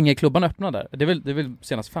 Hur länge är klubban öppna där? Det är väl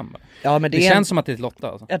senast 5? Ja, men det känns som att det är ett Lotta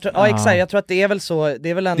alltså. Ja exakt, jag tror att det är väl så. Det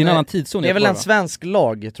är väl en annan tidszon. Det är väl en svensk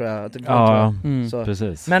lag tror jag. Så.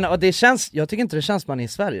 Precis. Men det känns, jag tycker inte det känns man är i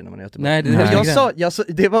Sverige när man är i Göteborg. Nej,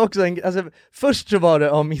 det var också alltså, först så var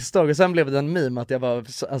det av misstag och sen blev det en meme att jag bara,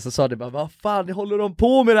 alltså, sa det bara, vad fan det håller de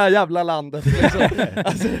på med det här jävla landet liksom.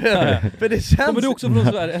 Alltså, för det känns... Kommer du också från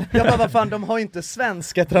Sverige? Jag bara, vad fan, de har inte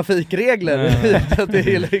svenska trafikregler.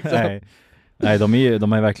 Det är liksom... Nej, de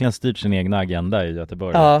har ju verkligen styrt sin egna agenda i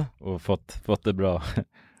Göteborg och fått det bra.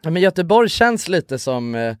 Ja, men Göteborg känns lite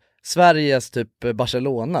som Sveriges typ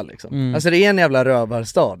Barcelona liksom. Alltså det är en jävla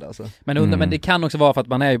rövarstad alltså. Men det kan också vara för att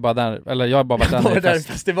man är ju bara där, eller jag har bara varit där när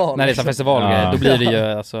festival. När det är så festivalgrejer, då blir det ju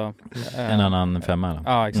alltså en annan femma eller?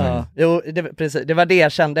 Ja, exakt. Jo, precis. Det var det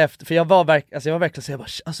jag kände efter, för jag var verkligen så jag bara,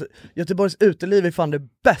 alltså Göteborgs uteliv är fan det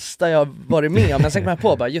bästa jag varit med om. Men sen kom jag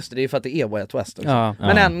på bara, just det är för att det är Way Out West också.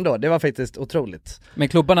 Men ändå, det var faktiskt otroligt. Men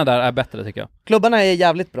klubbarna där är bättre tycker jag. Klubbarna är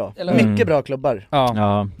jävligt bra. Mycket bra klubbar.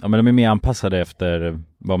 Ja, men de är mer anpassade efter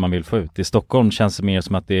vad man vill få ut. I Stockholm känns det mer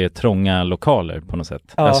som att det är trånga lokaler på något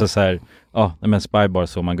sätt. Alltså så här, men Spybar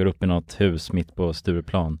så man går upp i något hus mitt på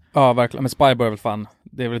Stureplan. Ja, verkligen. Men Spybar är väl fan,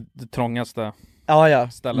 det är väl det trångaste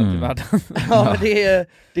stället i världen. Ja, men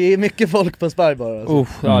det är mycket folk på Spybar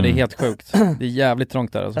alltså. Ja, det är helt sjukt. Det är jävligt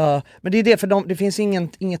trångt där alltså. Ja, men det är det, för det finns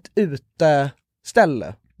inget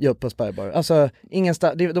uteställe på Spybar. Alltså,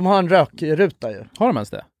 de har en rökruta ju. Har de ens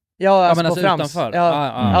det? Ja, alltså, men alltså på Frams.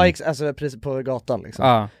 utanför. Alltså precis på gatan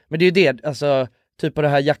liksom. Men det är ju det, alltså typ på det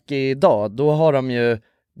här Jackie idag, då har de ju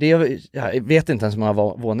jag vet inte ens hur många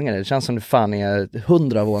våningar det känns som det fan är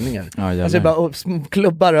 100 våningar. Alltså det är bara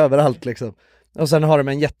klubbar överallt liksom. Och sen har de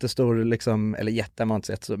en jättestor liksom, eller man har inte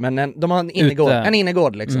sett så, men de har en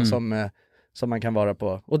innergård liksom som man kan vara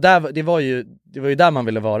på. Och där, det var ju där man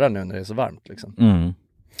ville vara nu när det är så varmt liksom.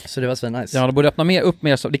 Så det var så nice. Ja, det borde öppna upp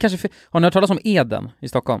mer så. Det kanske har ni hört talas om Eden i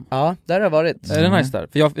Stockholm? Ja, där har jag varit. Är det nice där?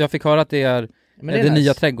 För jag fick höra att det är det nice.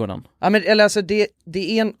 Nya trädgården. Ja, men eller alltså det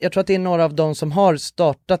är jag tror att det är några av de som har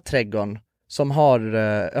startat trädgården som har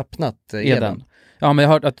öppnat Eden. Ja, men jag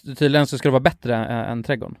har hört att tydligen så ska det vara bättre än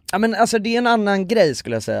trädgården. Ja, men alltså det är en annan grej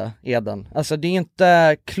skulle jag säga, Eden. Alltså det är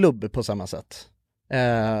inte klubb på samma sätt.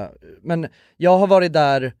 Men jag har varit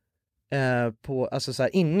där på, alltså så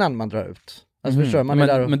här, innan man drar ut. Alltså förstår man är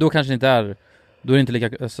där men då kanske det inte är, då är det inte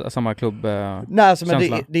lika samma klubb. Nej, alltså, men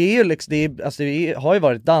det är ju liksom, det har ju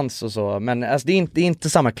varit dans och så, men alltså, det är inte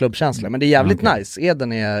samma klubbkänsla, men det är jävligt nice.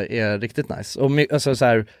 Eden är riktigt nice. Och alltså så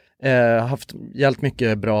här, haft jävligt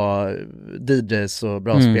mycket bra DJs och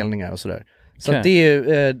bra spelningar och sådär. Så att det är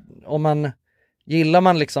ju, gillar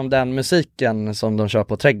man liksom den musiken som de kör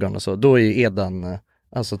på trädgården och så, då är Eden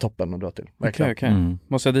alltså toppen att dra till. Okej.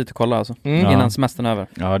 Måste jag dit och kolla alltså. Innan semestern är över.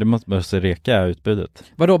 Ja, det måste reka utbudet.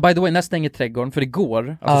 Vadå, by the way, när stänger trädgården? För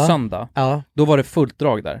igår, alltså söndag, då var det fullt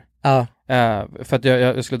drag där. För att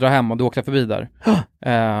jag skulle dra hem och då åkte jag förbi där.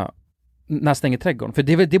 När stänger trädgården? För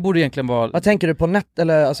det borde egentligen vara... Vad tänker du på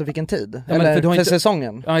eller alltså vilken tid? Ja, eller för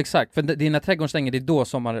säsongen? Ja, exakt. För det är när trädgården stänger, det är då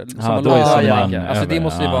sommar alltså det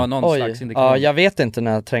måste ju vara någon slags indikation. Ja, jag vet inte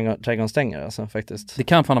när trädgården stänger alltså, faktiskt. Det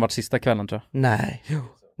kan fan ha varit sista kvällen, tror jag. Nej.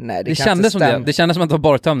 Nej, det kändes som det. Det kändes som att det var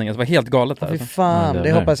bartömning. Det var helt galet där. Fy fan,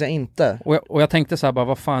 det hoppas jag inte. Och jag tänkte så här bara,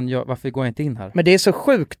 varför går jag inte in här? Men det är så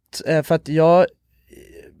sjukt, för att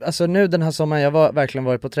alltså nu den här sommaren, jag har verkligen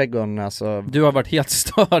varit på trädgården alltså. Du har varit helt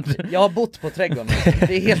störd. Jag har bott på trädgården,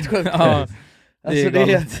 det är helt sjukt. Alltså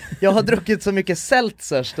jag har druckit så mycket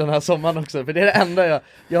seltzers den här sommaren också, för det är det enda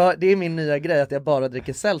det är min nya grej, att jag bara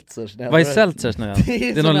dricker seltzers. Vad är seltzers nu?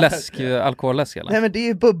 Det är någon läsk, alkoholläsk eller? Nej, men det är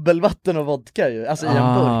ju bubbelvatten och vodka ju, alltså i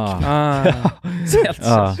en burk.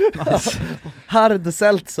 Seltzers. Hard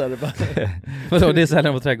seltzer. Vadå, det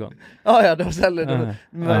säljer på trädgården? Ja, de säljer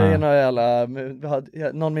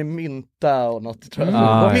någon med mynta och något, tror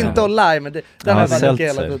jag. Mynta och lime, den har jag druckit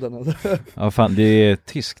hela tiden. Ja, fan, det är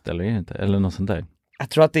tyskt eller är det inte? Eller något sånt där. Jag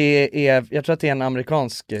tror att det är en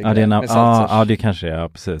amerikansk grej med seltzers. Det kanske är,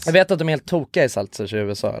 precis. Jag vet att de är helt tokiga i seltzers i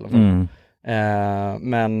USA i alla fall.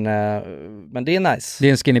 Men det är nice. Det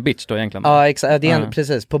är en skinny bitch då egentligen. Ja, exakt. Det är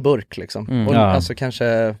precis på burk liksom. Och alltså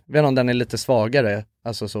kanske, vet inte om den är lite svagare,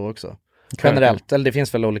 alltså så också. generellt, eller det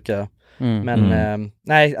finns väl olika. Men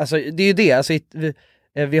nej, alltså det är ju det, alltså,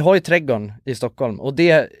 vi har ju trädgården i Stockholm och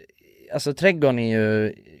det, alltså trädgården är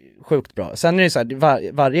ju sjukt bra. Sen är det så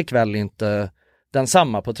här, varje kväll är inte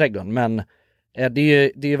densamma på trädgården, men det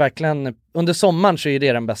är ju verkligen, under sommaren så är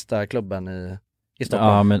det den bästa klubben i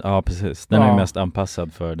Stockholm. Ja, precis. Den är ju mest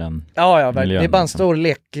anpassad för den miljön. Det är bara en stor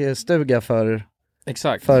lekstuga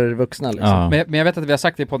för vuxna liksom. Ja. Men jag vet att vi har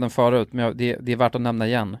sagt det i podden förut, men det är värt att nämna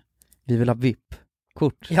igen. Vi vill ha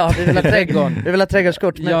VIP-kort. Ja, vi vill ha trädgården. Vi vill ha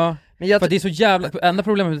trädgårdskort. Men för det är så jävla, enda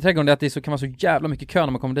problemet med trädgården är att det kan vara så jävla mycket kö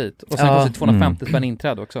när man kommer dit. Och sen kostar 250 spänn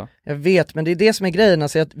inträde också. Jag vet, men det är det som är grejen,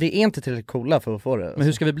 alltså, att vi är inte tillräckligt coola för att få det. Alltså. Men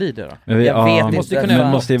hur ska vi bli det då? Jag vet inte.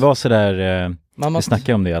 Man måste ju vara sådär, vi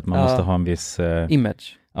snackar om det, att man måste ha en viss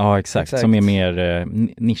image. Ja, exakt. Som är mer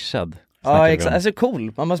nischad. Ja, exakt. Alltså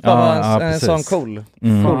cool. Man måste bara vara en sån cool.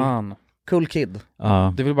 Cool kid.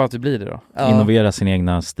 Ja. Det vill bara att det blir det då. Innovera sin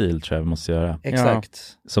egna stil tror jag vi måste göra. Exakt.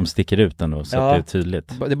 Som sticker ut ändå så att det är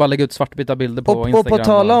tydligt. Det är bara att lägga ut svartvita bilder på Instagram. Och på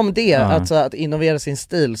tala om det, alltså att innovera sin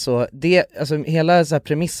stil, så det, alltså hela så här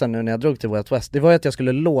premissen nu när jag drog till Way Out West, det var ju att jag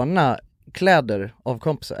skulle låna kläder av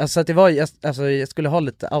kompisar. Alltså att det var, jag skulle ha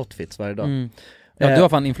lite outfits varje dag. Ja, du har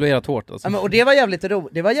fan influerat hårt alltså. Ja, och det var jävligt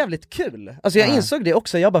det var jävligt kul. Alltså jag insåg det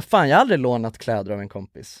också, jag bara fan, jag har aldrig lånat kläder av en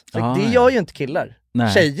kompis. Så det gör ju inte killar.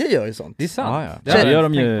 Nej. Tjejer gör ju sånt. Det är sant. Det gör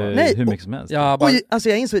de ju hur mycket som helst. Och alltså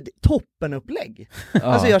jag insåg toppenupplägg.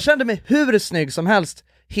 Alltså jag kände mig hur snygg som helst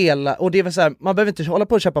hela, och det var så här, man behöver inte hålla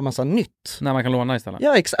på och köpa massa nytt. Nej, man kan låna istället.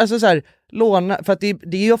 Ja, alltså så här, låna, för att det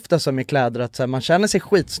är ju ofta som med kläder att så här, man känner sig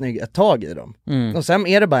skitsnygg ett tag i dem. Och sen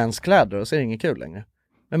är det bara ens kläder och så är det inget kul längre.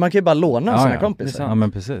 Men man kan ju bara låna sina kompisar. Ja,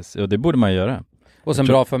 men precis. Och det borde man göra. Och sen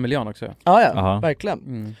bra för miljön också. Ja, verkligen.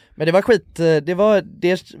 Men det var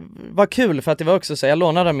det var kul för att det var också så, jag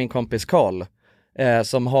lånade min kompis Karl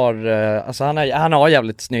som har, alltså han har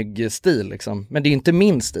jävligt snygg stil liksom. Men det är inte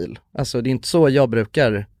min stil. Alltså det är inte så jag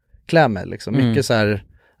brukar klä mig liksom. Mycket så här,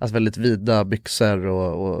 alltså väldigt vida byxor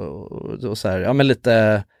och så här, ja men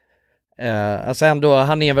lite, alltså ändå,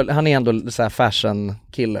 han är ändå så här fashion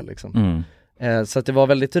kille liksom. Så att det var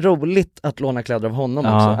väldigt roligt att låna kläder av honom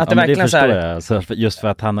också. Att det verkligen det så här... jag. Alltså, just för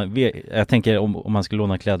att jag tänker om man skulle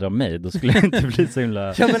låna kläder av mig, då skulle det inte bli så himla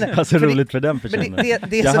alltså, roligt för den personen.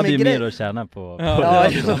 Jag hade ju mer att tjäna på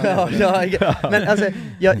det. Men alltså,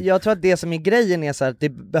 jag tror att det som är grejen är så här, det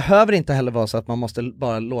behöver inte heller vara så att man måste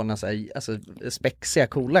bara låna så här, alltså, spexiga,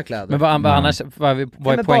 coola kläder. Men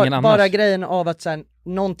vad är poängen annars? Bara grejen av att så här,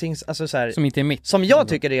 någonting, alltså så här, som inte är mitt. Som jag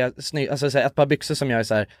tycker är snyggt, alltså så här, ett par byxor som jag är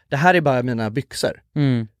så här, det här är bara mina byxor.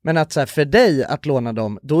 Men att så här, för dig att låna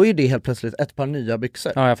dem, då är det helt plötsligt ett par nya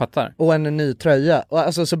byxor. Ja, jag fattar. Och en ny tröja, och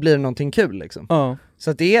alltså så blir det någonting kul liksom.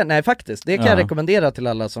 Så att det är, nej faktiskt, det kan jag rekommendera till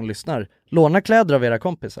alla som lyssnar. Låna kläder av era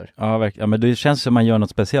kompisar. Ja, verkligen. Ja, men det känns som man gör något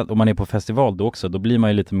speciellt. Om man är på festival då också, då blir man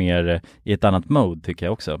ju lite mer i ett annat mode tycker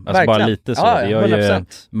jag också. Alltså verkligen. Bara lite så. Det gör ju,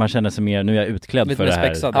 man känner sig mer, nu är jag utklädd lite för det här.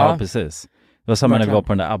 Spexad. Ja, precis. Det var samma när vi var på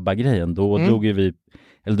den där ABBA-grejen. Då drog ju vi,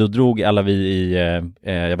 eller då drog alla vi i,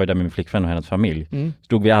 jag var där med min flickvän och hennes familj. Så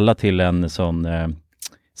drog vi alla till en sån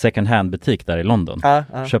second hand-butik där i London.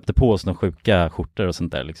 Köpte på oss några sjuka skjortor och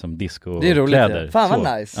sånt där, liksom disco-kläder. Fan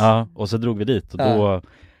vad nice. Ja, och så drog vi dit och då,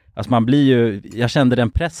 alltså man blir ju, jag kände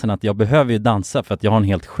den pressen att jag behöver ju dansa för att jag har en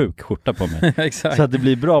helt sjuk skjorta på mig. Exakt. Så att det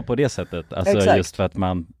blir bra på det sättet. Alltså just för att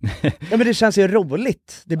man... ja men det känns ju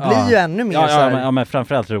roligt. Det blir ju ännu mer så här... men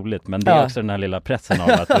framförallt roligt. Men det är också den här lilla pressen av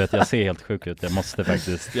att du vet, jag ser helt sjuk ut. Jag måste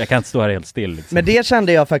faktiskt, jag kan inte stå här helt still liksom. Men det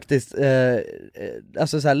kände jag faktiskt,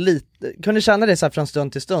 alltså så här lite, kunde känna det så här från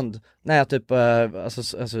stund till stund. När jag typ,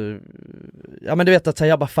 alltså ja men du vet att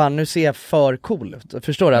jag bara fan, nu ser jag för cool ut.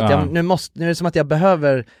 Förstår du? Att nu är det som att jag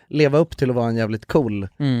behöver leva upp till att vara en jävligt cool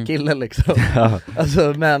kille liksom.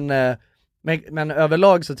 Alltså men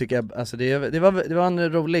överlag så tycker jag, alltså det var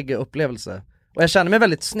en rolig upplevelse. Och jag känner mig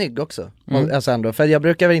väldigt snygg också. Alltså ändå, för jag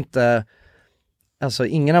brukar väl inte, alltså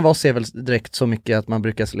ingen av oss är väl direkt så mycket att man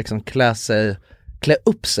brukar liksom klä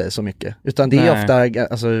upp sig så mycket. Utan det är ofta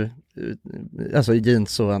alltså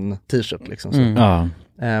jeans och en t-shirt liksom så.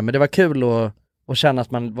 Men det var kul att känna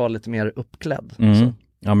att man var lite mer uppklädd så.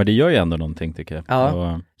 Ja, men det gör ju ändå någonting tycker jag.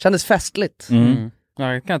 Ja, kändes festligt. Ja,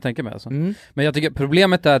 det kan jag tänka mig alltså. Men jag tycker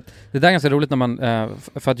problemet är att det där är ganska roligt när man,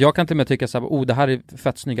 för att jag kan till och med tycka såhär, det här är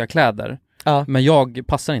fett snygga kläder. Men jag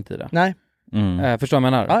passar inte i det. Nej. Förstår jag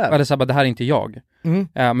vad jag menar? Eller såhär, det här är inte jag.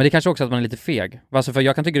 Men det är kanske också att man är lite feg. Alltså för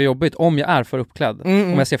jag kan tycka det är jobbigt om jag är för uppklädd.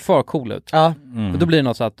 Om jag ser för cool ut. Då blir det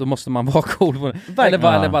något så att då måste man vara cool. Eller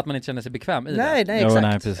bara att man inte känner sig bekväm i det. Nej,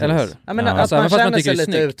 exakt. Nej, eller hur? Ja, men att man känner sig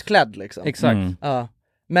lite utklädd liksom. Exakt.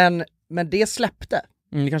 Men det släppte.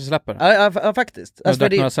 Ni kanske släpper. Ja, faktiskt. Alltså,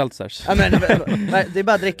 drack några seltzers. Ja, men, det är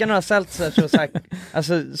bara att dricka några seltzers och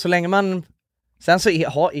alltså, så länge man... Sen så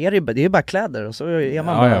är det bara kläder och så är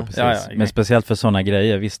man bara... Precis. Men speciellt för sådana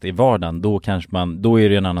grejer, visst, i vardagen, då är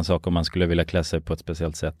det en annan sak om man skulle vilja klä sig på ett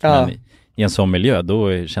speciellt sätt. Men i en sån miljö,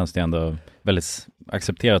 då känns det ändå väldigt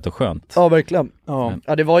accepterat och skönt. Ja, verkligen. Ja,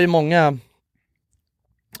 det var ju många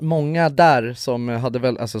där som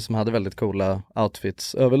hade väldigt coola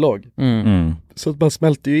outfits överlag. Så att man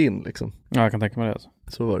smälter ju in liksom. Ja, jag kan tänka mig det. Alltså.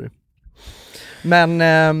 Så var det. Men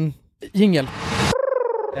Jingel.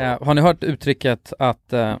 Har ni hört uttrycket att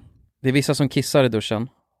det är vissa som kissar i duschen?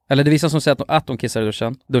 Eller det är vissa som säger att de kissar i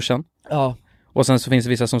duschen? Ja. Och sen så finns det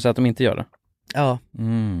vissa som säger att de inte gör det. Ja.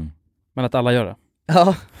 Men att alla gör det.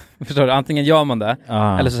 Ja. Förstår du? Antingen gör man det,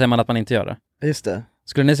 eller så säger man att man inte gör det. Just det.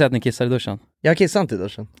 Skulle ni säga att ni kissar i duschen? Jag kissar inte i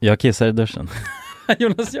duschen. Jag kissar i duschen.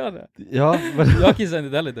 Jonas gör det. Ja, jag kissar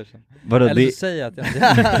inte heller i duschen. Vadå, eller så säger jag att jag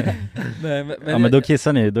inte. Nej, men då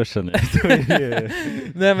kissar ni i duschen.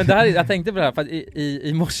 Nej, men det här, jag tänkte på det här för att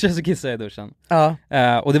i morse så kissade jag i duschen. Ja.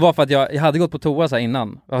 Och det var för att jag hade gått på toa så här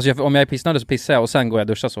innan. Alltså om jag är pissnödig så pissar jag och sen går jag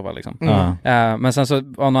duscha så fall liksom. Men sen så av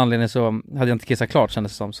någon anledning så hade jag inte kissat klart,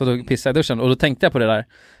 kändes det som. Så då pissade jag i duschen och då tänkte jag på det där.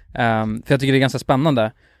 För jag tycker det är ganska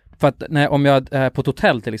spännande. För att om jag är på ett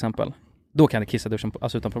hotell till exempel, då kan jag kissa i duschen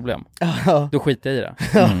alltså utan problem. Då skiter jag i det.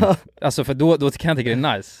 Alltså för då kan jag tycka det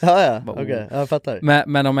är nice. Ja, okej, jag fattar.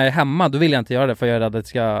 Men om jag är hemma, då vill jag inte göra det för jag är rädd att det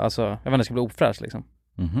ska, alltså, jag vet inte, det ska bli ofräscht liksom.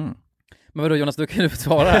 Men vadå Jonas, du kan ju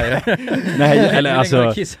svara här. Nej, eller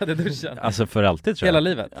alltså kissade i duschen. Alltså för alltid tror jag. Hela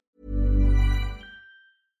livet.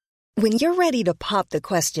 When you're ready to pop the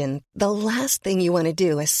question, the last thing you want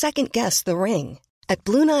to do is second guess the ring. At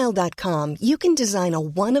BlueNile.com, you can design a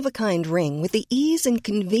one-of-a-kind ring with the ease and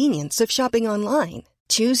convenience of shopping online.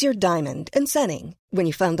 Choose your diamond and setting. When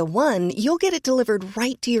you find the one, you'll get it delivered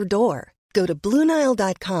right to your door. Go to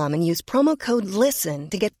BlueNile.com and use promo code LISTEN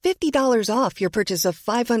to get $50 off your purchase of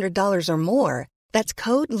 $500 or more. That's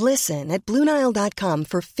code LISTEN at BlueNile.com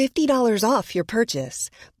for $50 off your purchase.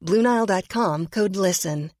 BlueNile.com, code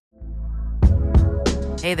LISTEN.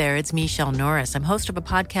 Hey there, it's Michelle Norris. I'm host of a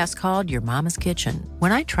podcast called Your Mama's Kitchen.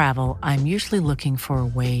 When I travel, I'm usually looking for a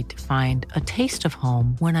way to find a taste of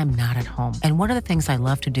home when I'm not at home. And one of the things I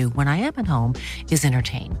love to do when I am at home is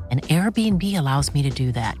entertain. And Airbnb allows me to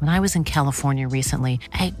do that. When I was in California recently,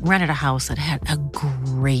 I rented a house that had a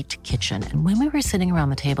great kitchen. And when we were sitting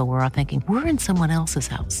around the table, we were all thinking, we're in someone else's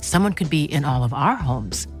house. Someone could be in all of our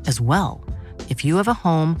homes as well. If you have a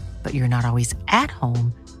home, but you're not always at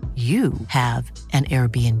home, you have an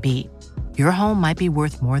Airbnb. Your home might be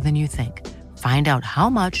worth more than you think. Find out how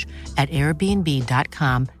much at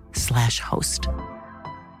airbnb.com/host.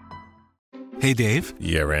 Hey, Dave.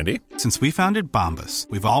 Yeah, Randy. Since we founded Bombas,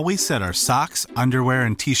 we've always said our socks, underwear,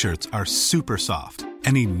 and T-shirts are super soft.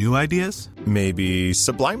 Any new ideas? Maybe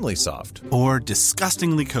sublimely soft. Or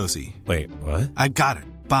disgustingly cozy. Wait, what? I got it.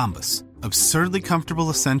 Bombas. Absurdly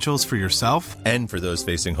comfortable essentials for yourself and for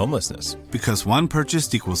those facing homelessness. Because one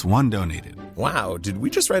purchased equals one donated. Wow, did we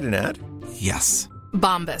just write an ad? Yes.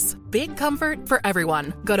 Bombas. Big comfort for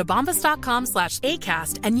everyone. Go to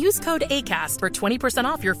bombas.com/ACAST and use code ACAST for 20%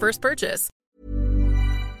 off your first purchase.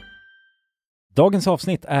 Dagens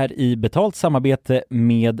avsnitt är i betalt samarbete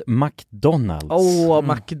med McDonalds.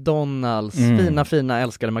 McDonalds. Fina,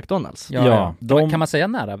 älskade McDonalds. Ja. Kan man säga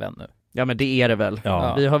nära vän nu? Ja, men det är det väl.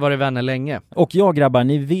 Ja. Vi har varit vänner länge. Och grabbar,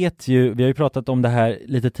 ni vet ju, vi har ju pratat om det här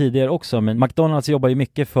lite tidigare också, men McDonalds jobbar ju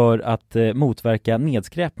mycket för att motverka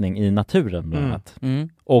nedskräpning i naturen bland annat.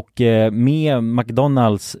 Och med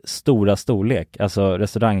McDonalds stora storlek, alltså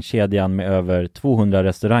restaurangkedjan med över 200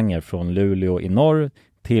 restauranger från Luleå i norr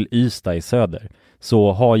till Ystad i söder,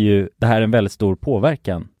 så har ju det här en väldigt stor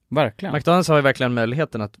påverkan. Verkligen. McDonalds har ju verkligen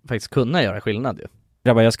möjligheten att faktiskt kunna göra skillnad ju.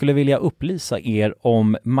 Grabbar, jag skulle vilja upplysa er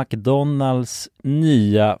om McDonalds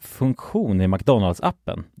nya funktion i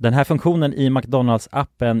McDonalds-appen. Den här funktionen i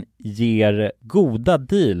McDonalds-appen ger goda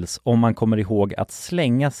deals om man kommer ihåg att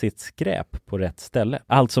slänga sitt skräp på rätt ställe.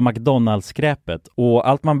 Alltså McDonalds-skräpet. Och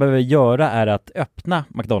allt man behöver göra är att öppna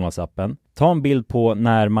McDonalds-appen, ta en bild på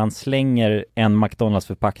när man slänger en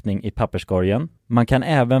McDonalds-förpackning i papperskorgen. Man kan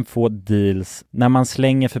även få deals när man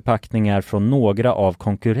slänger förpackningar från några av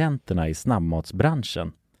konkurrenterna i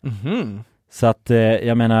snabbmatsbranschen. Så att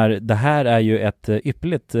jag menar, det här är ju ett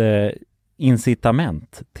ypperligt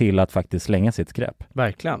incitament till att faktiskt slänga sitt skräp.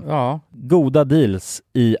 Verkligen. Ja. Goda deals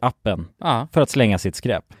i appen för att slänga sitt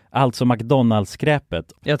skräp. Alltså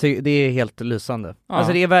McDonalds-skräpet. Jag tycker det är helt lysande.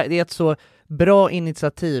 Alltså det är ett så bra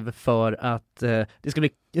initiativ för att det ska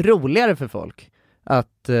bli roligare för folk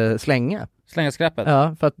att slänga skräpet.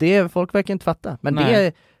 Ja, för att folk verkar inte fatta.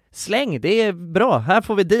 Men släng, det är bra. Här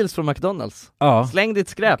får vi deals från McDonalds. Ja. Släng ditt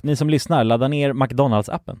skräp. Ni som lyssnar, ladda ner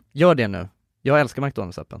McDonalds-appen. Gör det nu. Jag älskar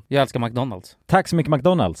McDonalds-appen. Jag älskar McDonalds. Tack så mycket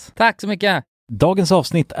McDonalds. Tack så mycket. Dagens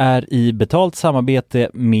avsnitt är i betalt samarbete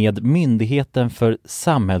med Myndigheten för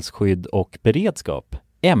samhällsskydd och beredskap,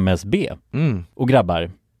 MSB. Och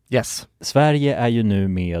grabbar, yes. Sverige är ju nu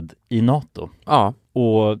med i NATO. Ja.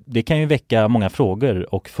 Och det kan ju väcka många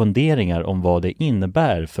frågor och funderingar om vad det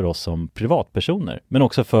innebär för oss som privatpersoner, men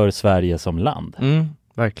också för Sverige som land.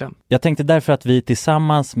 Verkligen. Jag tänkte därför att vi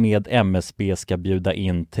tillsammans med MSB ska bjuda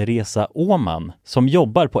in Teresa Åman som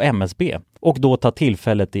jobbar på MSB och då ta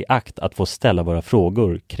tillfället i akt att få ställa våra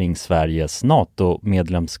frågor kring Sveriges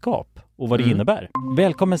NATO-medlemskap och vad det innebär.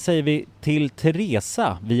 Välkommen säger vi till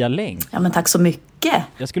Teresa via länk. Ja, men tack så mycket.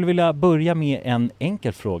 Jag skulle vilja börja med en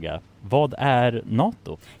enkel fråga. Vad är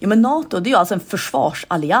NATO? Ja, men NATO, det är alltså en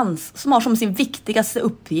försvarsallians som har som sin viktigaste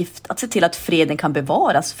uppgift att se till att freden kan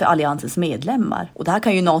bevaras för alliansens medlemmar. Och det här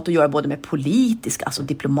kan ju NATO göra både med politiska, alltså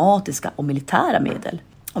diplomatiska och militära medel.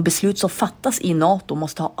 Och beslut som fattas i NATO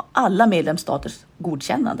måste ha alla medlemsstaters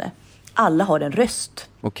godkännande. Alla har en röst.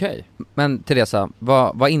 Okej. Men Teresa,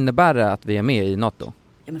 vad innebär det att vi är med i NATO?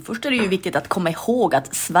 Ja, men först är det ju viktigt att komma ihåg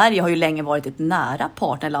att Sverige har ju länge varit ett nära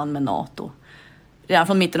partnerland med NATO. Redan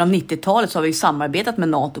från mitten av 90-talet så har vi ju samarbetat med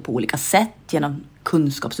NATO på olika sätt genom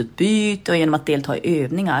kunskapsutbyte och genom att delta i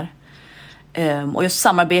övningar. Och just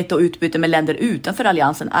samarbete och utbyte med länder utanför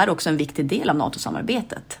alliansen är också en viktig del av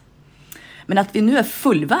NATO-samarbetet. Men att vi nu är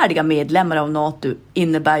fullvärdiga medlemmar av NATO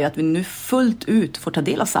innebär ju att vi nu fullt ut får ta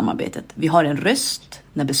del av samarbetet. Vi har en röst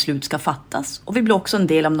när beslut ska fattas och vi blir också en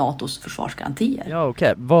del av NATOs försvarsgarantier. Ja,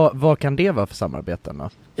 okej. Vad kan det vara för samarbeten då?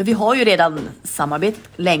 Ja, vi har ju redan samarbetat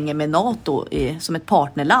länge med NATO som ett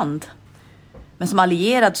partnerland. Men som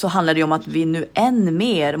allierad så handlar det om att vi nu än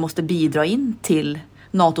mer måste bidra in till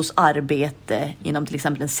NATOs arbete inom till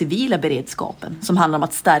exempel den civila beredskapen som handlar om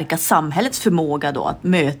att stärka samhällets förmåga då att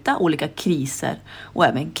möta olika kriser och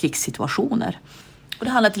även krigssituationer. Och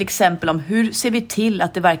det handlar till exempel om hur ser vi till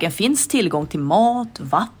att det verkligen finns tillgång till mat,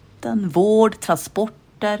 vatten, vård,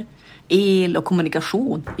 transporter, el och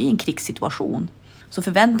kommunikation i en krigssituation. Så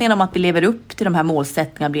förväntningarna om att vi lever upp till de här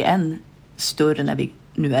målsättningarna blir än större när vi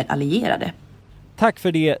nu är allierade. Tack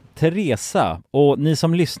för det, Teresa. Och ni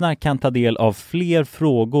som lyssnar kan ta del av fler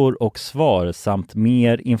frågor och svar samt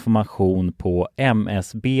mer information på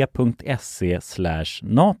msb.se/NATO.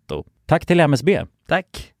 Tack till MSB.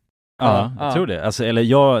 Tack. Ja, jag tror det. Alltså,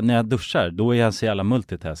 eller när jag duschar, då är jag så jävla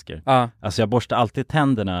multitasker. Alltså jag borstar alltid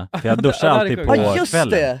tänderna, för jag duschar alltid på kvällen. Ja, just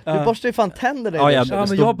det! Du borstar ju fan tänderna i duschen. Ja,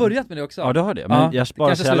 men jag har börjat med det också. Ja, du har det. Men jag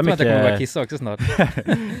sparar så jävla mycket. Kanske slutar med att jag kommer börja kissa också snart.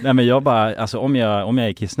 Nej, men jag bara, alltså om jag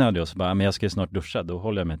är kissnödig och så bara, men jag ska ju snart duscha, då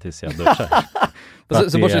håller jag mig tills jag duschar.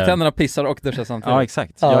 så borstar du tänderna, pissar och duschar samtidigt? Ja,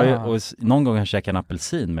 exakt. Och någon gång har jag käkat en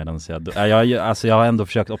apelsin medan jag har ändå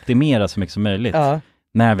försökt optimera så mycket som möjligt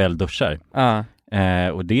när jag väl duschar.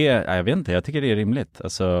 Och det, jag vet inte, jag tycker det är rimligt.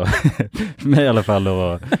 Alltså, i alla fall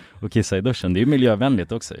att kissa i duschen. Det är ju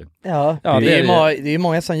miljövänligt också. Ja, det är ju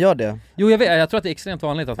många som gör det. Jo, jag tror att det är extremt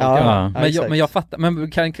vanligt att folk gör. Men jag fattar, men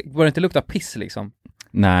börjar det inte lukta piss liksom?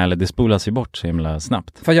 Nej, eller det spolas ju bort så himla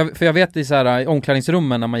snabbt. För jag vet i så här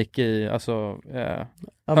omklädningsrummen när man gick i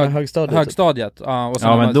högstadiet. Och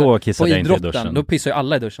så men då kissade jag inte i duschen. Då pissar ju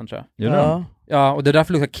alla i duschen, tror jag. Gjorde de? Ja, och det är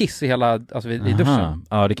därför luktar kiss i hela, i duschen.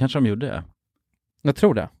 Ja, det kanske de gjorde. Jag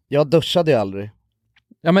tror det. Jag duschade ju aldrig.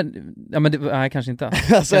 Ja men nej, kanske inte.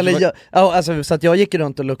 Så att jag gick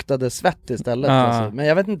runt och luktade svett istället. Alltså. Men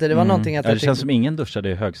jag vet inte, det var någonting att det känns som ingen duschade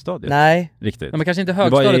i högstadiet. Nej. Riktigt. Ja, men kanske inte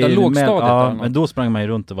högstadiet, utan lågstadiet. Men då sprang man ju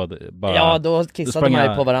runt och var bara... Ja, då kissade man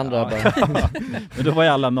ju på varandra. Men då var ju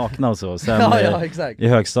alla nakna och så. Sen exakt. I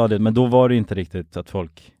högstadiet, men då var det inte riktigt att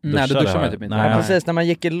folk duschade. Nej, då duschade man typ inte. Nej, precis, när man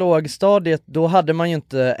gick i lågstadiet, då hade man ju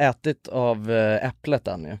inte ätit av äpplet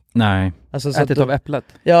än ju. Nej. Alltså, ätit av äpplet?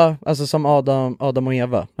 Ja, alltså som Adam och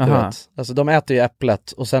Eva. Du vet. Alltså de äter ju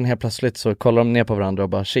äpplet och sen helt plötsligt så kollar de ner på varandra och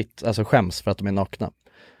bara shit, alltså skäms för att de är nakna.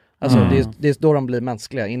 Alltså det är då de blir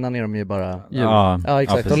mänskliga, innan är de ju bara djur. Ja,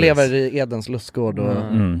 exakt, de lever i Edens lustgård och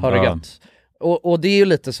har det gött. Och det är ju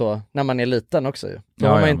lite så när man är liten också ju. Då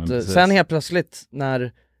har man inte, sen helt plötsligt när,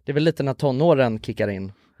 det är väl lite när tonåren kickar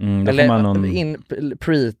in. Eller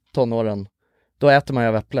pre-tonåren. Då äter man ju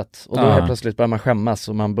av äpplet och då helt plötsligt börjar man skämmas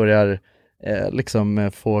och man börjar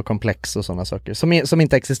liksom få komplex och sådana saker som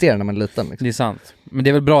inte existerar när man är liten liksom. Det är sant. Men det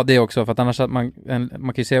är väl bra det också, för att annars att man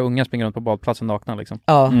kan ju se unga springa runt på badplatsen nakna liksom.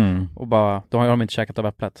 Ja. Och bara, då har de inte käkat av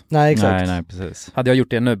äpplet. Nej, exakt. Nej, precis. Hade jag gjort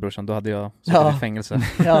det nu, brorsan, då hade jag suttit i fängelse.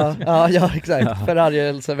 Ja, exakt.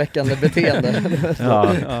 Förargelseväckande beteende.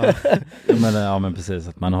 Men precis,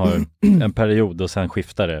 att man har en period och sen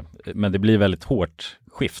skiftar det. Men det blir väldigt hårt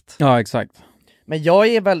skift. Ja, exakt. Men jag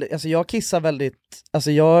är väldigt, alltså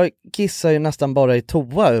jag kissar ju nästan bara i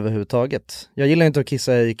toa överhuvudtaget. Jag gillar inte att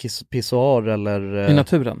kissa i pissoar eller... I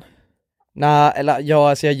naturen? Nej,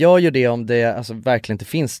 alltså jag gör ju det om det alltså verkligen inte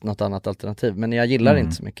finns något annat alternativ. Men jag gillar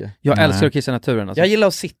inte så mycket. Jag älskar att kissa i naturen alltså. Jag gillar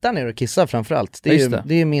att sitta ner och kissa framförallt.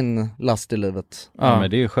 Det är min last i livet. Ja, men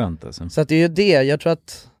det är ju skönt alltså. Så att det är ju det, jag tror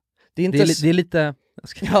att det är inte... Det är lite...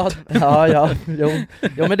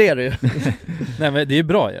 Jo, men det är det ju. Nej, men det är ju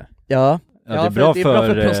bra ju. Ja. Ja, det är bra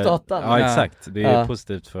för prostatan. Ja, exakt. Det är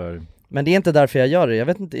positivt för... Men det är inte därför jag gör det. Jag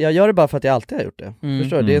vet inte, jag gör det bara för att jag alltid har gjort det.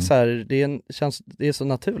 Förstår du? Det är så här, det är så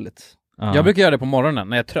naturligt. Jag brukar göra det på morgonen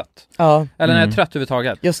när jag är trött. Ja. Eller när jag är trött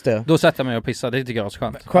överhuvudtaget. Just det. Då sätter jag mig och pissar, det tycker jag är så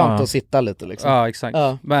skönt. Skönt att sitta lite liksom. Ja, exakt.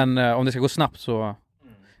 Men om det ska gå snabbt så...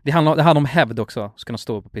 Det handlar om hävd också, att kunna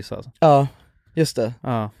stå upp och pissa alltså. Ja, just det.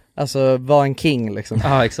 Ja. Alltså, var en king liksom.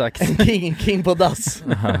 Ja, exakt. King på dass.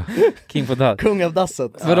 King på dass. Kung av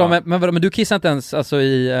dasset. Men du kissar inte ens alltså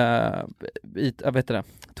i jag vet det.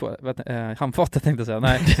 Handfatet tänkte jag säga.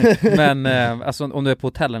 Nej. Men alltså om du är på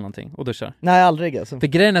hotell eller någonting och duschar. Nej, aldrig alltså. För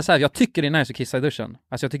grejen är så här, jag tycker det är nice att kissa i duschen.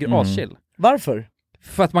 Alltså jag tycker det är aschill. Varför?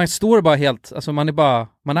 För att man står bara helt, alltså man är bara.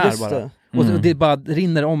 Just bara. Och det bara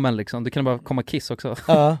rinner om en liksom. Du kan bara komma kiss också.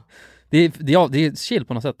 Ja. Det är chill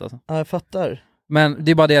på något sätt alltså. Ja, jag fattar. Men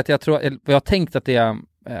det är bara det att jag har tänkt att det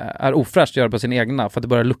är ofräscht att göra på sin egna för att det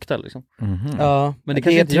börjar lukta liksom. Ja, men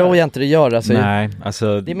det tror jag inte det gör alltså. Nej,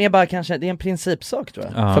 alltså... Det är mer bara kanske, det är en principsak tror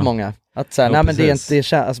jag, för många. Att säga, nej men det är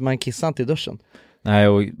inte, alltså man kissar inte i duschen.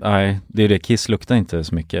 Nej, det är det, kiss luktar inte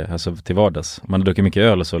så mycket, alltså till vardags. Om man dricker mycket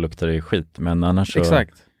öl och så luktar det skit, men annars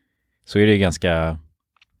så är det ganska...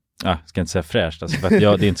 ska inte säga fräscht alltså, för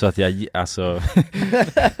att det är inte så att jag alltså...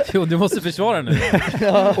 Jo, du måste försvara nu.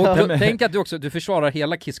 Och tänk att du försvarar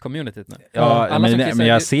hela Kiss-communityt nu. Ja, men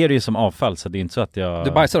jag ser det ju som avfall, så det är inte så att jag...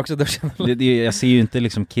 Du bajsar också duschen. Jag ser ju inte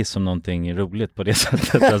liksom Kiss som någonting roligt på det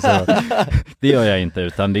sättet alltså, det gör jag inte,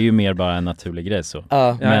 utan det är ju mer bara en naturlig grej så.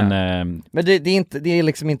 Men det är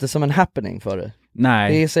liksom inte som en happening för det.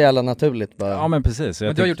 Nej. Det är så jävla naturligt bara. Ja, men precis.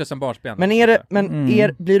 Men du har gjort det som barnsben. Men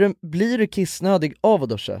blir du kissnödig av att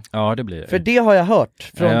duscha? Ja, det blir det. För det har jag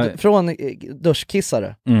hört från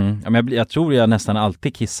duschkissare. Ja, men jag tror jag nästan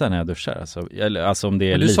alltid kissar när jag duschar alltså om det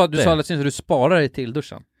är men lite. Du sa att du sparar dig till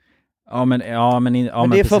duschen. Men det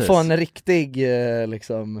är för att få en riktig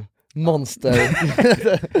liksom monster.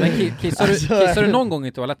 Men kissar du någon gång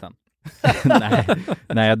i toaletten?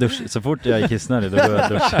 Nej, jag duschar så fort jag är kissnödig, då går jag och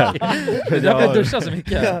duschar. Jag duschar så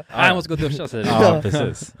mycket. Jag måste gå och duscha, säger du. Ja,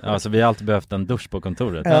 precis. Alltså vi har alltid behövt en dusch på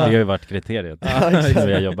kontoret. Det har ju varit kriteriet när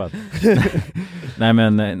vi har jobbat.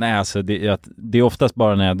 Nej, alltså det är oftast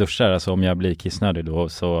bara när jag duschar, alltså om jag blir kissnödig då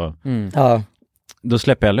så då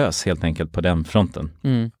släpper jag lös helt enkelt på den fronten.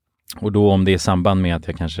 Och då om det är samband med att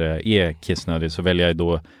jag kanske är kissnödig, så väljer jag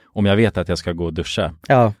då, om jag vet att jag ska gå och duscha,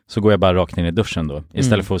 så går jag bara rakt in i duschen då,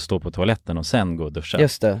 istället för att stå på toaletten och sen gå och duscha.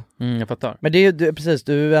 Just det. Jag fattar. Men det är ju precis,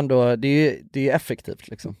 du ändå, det är effektivt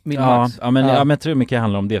liksom. Men jag tror mycket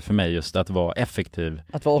handlar om det för mig, just att vara effektiv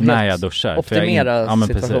när jag duschar. Optimera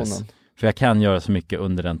situationen. Precis. För jag kan göra så mycket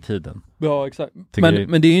under den tiden. Ja, exakt.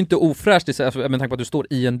 Men det är ju inte ofräscht, alltså, med tanke på att du står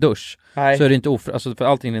i en dusch. Nej. Så är det inte ofräscht, alltså, för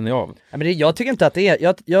allting rinner av. Men jag tycker inte att det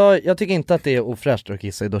är, jag tycker inte att det är ofräscht att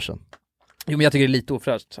kissa i duschen. Jo, men jag tycker det är lite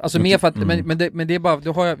ofräscht. Alltså mer för att, men det är bara,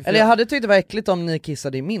 då har jag... Eller jag hade tyckt det var äckligt om ni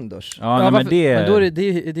kissade i min dusch. Men då är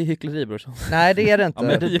det hyckleri, bror. Nej, det är det inte.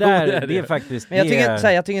 Men det är faktiskt... Men jag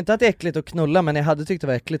tycker inte att det är äckligt att knulla, men jag hade tyckt det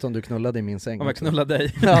var äckligt om du knullade i min säng. Om jag knullade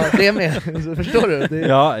dig. Ja, det är med. Förstår du? Det...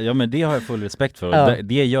 Ja, men det har jag full respekt för.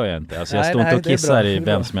 Det gör jag inte. Alltså jag står inte och kissar i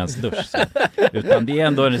vem som helst dusch. Så. Utan det är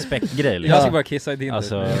ändå en respektgrej. Liksom. Jag ska bara kissa i din dusch.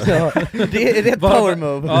 Det är ett power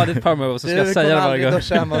move. Ja, det är ett power move. Så ska jag säga det varje gång. Du kommer aldrig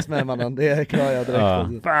duscha hemma hos mig, mannen. Det klarar jag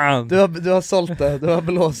direkt. Fan. Du har sålt det, du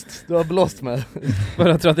har blåst med.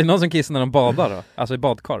 Jag tror att det är någon som kissar när de badar då? Alltså i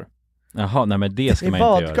badkar. Jaha, nej men det ska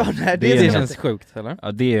man inte göra. Nej, det känns sjukt, eller?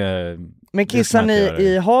 Ja, det är... Men kissar ni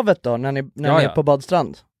i havet då, när ni är på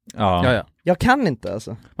badstrand? Ja. Jag kan inte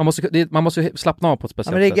alltså. Man måste slappna av på ett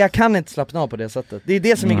speciellt sätt. Jag kan inte slappna av på det sättet. Det är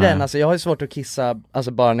det som är grejen, alltså jag har ju svårt att kissa,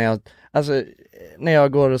 alltså bara när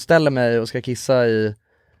jag går och ställer mig och ska kissa i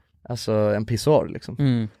alltså en pissoar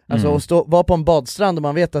liksom. Alltså att vara på en badstrand och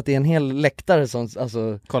man vet att det är en hel läktare som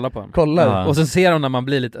kollar på en. Kollar. Och sen ser de när man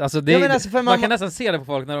blir lite, alltså det är, alltså man kan nästan se det på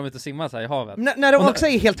folk när de är ute och simmar så här i havet. När de också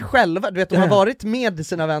är helt själva, du vet, de har varit med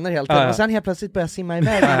sina vänner helt och sen helt plötsligt börjar simma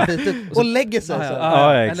iväg en bit och lägger sig så.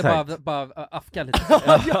 Eller bara afka lite. Då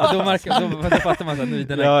fattar man så att nu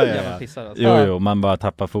den där jävla pissar alltså. Jo, man bara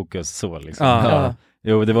tappar fokus så liksom.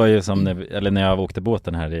 Jo, det var ju som när jag åkte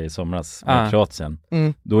båten här i somras med Kroatien.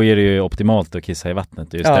 Då är det ju optimalt att kissa i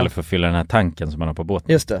vattnet istället för att fylla den här tanken som man har på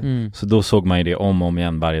båten. Just det. Så då såg man ju det om och om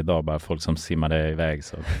igen varje dag, bara folk som simmade iväg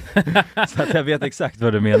så. Så att jag vet exakt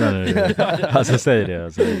vad du menar när du alltså säger det.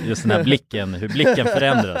 Alltså, just den här blicken, hur blicken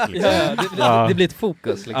förändras liksom. Det blir ett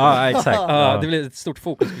fokus liksom. Ja, exakt. Det blir ett stort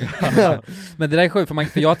fokus. Men det där är sjukt,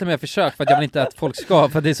 för jag har till och med försökt för att jag vill inte att folk ska,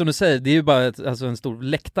 för det är som du säger, det är ju bara en stor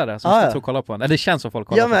läktare som ska tro och kolla på en. Eller det känns som folk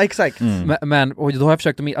kollar på. Men exakt. Men och då har jag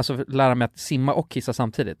försökt att lära mig att simma och kissa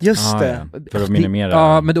samtidigt. Just det. För att minimera.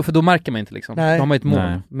 Ja, men då märker man inte liksom. Nej. Då har man ett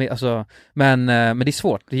mål. Men det är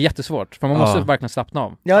svårt, det är jättesvårt. För man måste verkligen slappna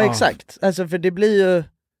av. Ja, exakt. Alltså för det blir ju,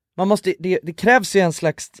 man måste, det krävs ju en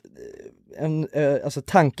slags alltså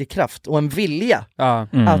tankekraft och en vilja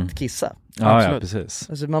att kissa. Ja, precis.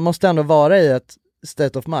 Alltså man måste ändå vara i ett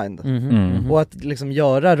state of mind. Och att liksom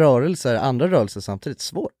göra andra rörelser samtidigt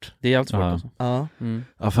svårt. Det är jävligt svårt alltså.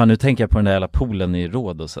 Ja, fan, nu tänker jag på den där jävla poolen i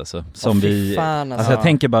Rhodos alltså. Som alltså jag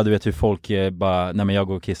tänker bara, du vet hur folk bara, nej men jag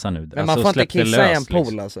går och kissar nu. Men alltså, man får inte kissa i en pool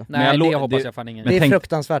liksom. Alltså. Nej, det hoppas jag fan ingen. Det är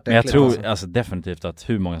fruktansvärt. Men jag tror alltså definitivt att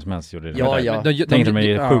hur många som helst gjorde det. Ja. Tänkte de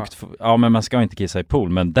är sjukt, men man ska inte kissa i pool.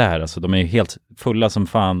 Men där alltså, de är ju helt fulla som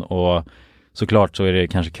fan. Och såklart så är det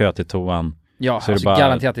kanske kö till toan. Ja, så alltså bara,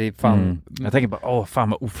 garanterat det är fan. Jag tänker bara, fan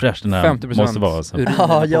vad ofräsch den här 50% måste vara alltså.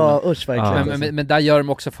 Usch verkligen. Men där gör de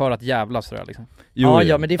också för att jävlas tror jag liksom.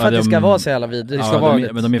 Men det är för att det ska vara så jävla vidrigt.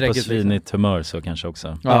 Men de är på svinigt humör så kanske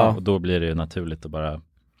också. Och då blir det ju naturligt att bara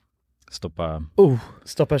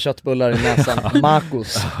stoppa köttbullar i näsan.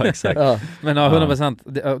 Marcus. Exakt. Men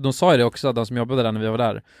 100%, de sa ju det också, de som jobbade där när vi var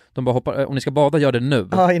där. De bara hoppar, om ni ska bada, gör det nu.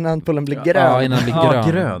 Innan poolen blir grön. Ja, innan den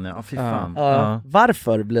blir grön. Ja, fy fan.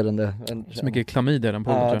 Varför blir den det? Så mycket klamydia den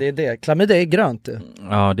poolen. Ja, det är det. Klamydia är grönt.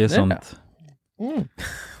 Ja, det är sånt.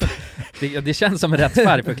 Det känns som en rätt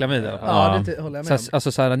färg för klamydia. Det håller jag med om.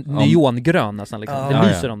 Alltså såhär neongrön nästan liksom. Det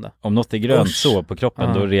lyser om det. Om något är grönt så på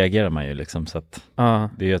kroppen då reagerar man ju liksom, så att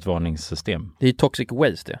det är ju ett varningssystem. Det är ju toxic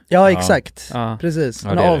waste det. Ja, exakt. Precis.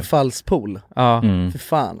 En avfallspool. För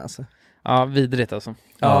fan alltså. Ja, vidrigt alltså.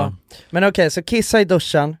 Men okej, så kissa i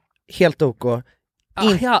duschen, helt OK.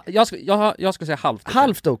 Jag ska säga halvt.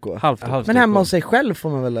 Halvt OK. Men hemma hos sig själv får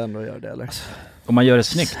man väl ändå göra det, eller? Om man gör det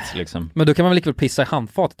snyggt liksom. Men då kan man väl likväl pissa i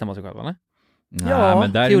handfatet hemma hos sig själv, eller? Ja,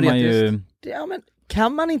 men där är man ju... Ja, men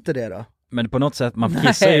kan man inte det då? Men på något sätt,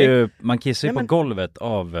 man kissar ju på golvet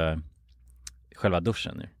av själva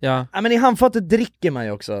duschen nu. Ja, men i handfatet dricker man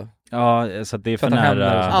ju också. Ja, så att det är för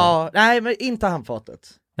nära... Nej, men inte handfatet.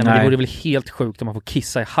 Nej, men det vore väl helt sjukt om man får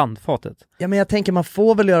kissa i handfatet. Ja, men jag tänker man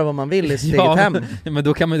får väl göra vad man vill i sitt eget hem. Men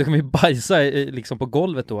då kan man ju bajsa liksom på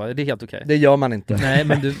golvet då. Är det helt okej? Det gör man inte. Nej,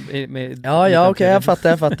 men du... Okej, jag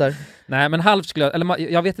fattar. Nej, men halvt skulle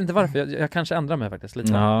jag vet inte varför. Jag kanske ändrar mig faktiskt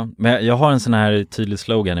lite. Ja, men jag har en sån här tydlig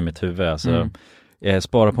slogan i mitt huvud. Alltså,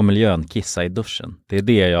 spara på miljön, kissa i duschen. Det är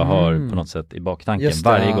det jag har på något sätt i baktanken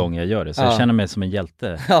varje gång jag gör det. Så jag känner mig som en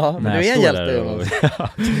hjälte. Ja, men du är en hjälte.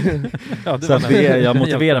 Så att jag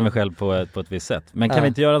motiverar mig själv på ett visst sätt. Men kan vi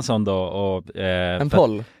inte göra en sån då? En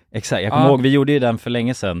poll? Exakt, jag kommer ihåg, vi gjorde ju den för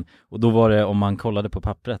länge sedan. Och då var det om man kollade på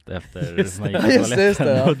pappret efter man gick på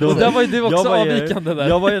toaletten. Och då där var ju du också avvikande där.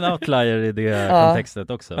 Jag var ju en outlier i det kontextet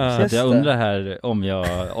också. Så att jag undrar här om jag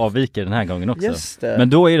avviker den här gången också. Men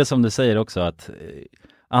då är det som du säger också att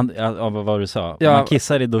vad du sa, man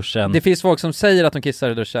kissar i duschen. Det finns folk som säger att de kissar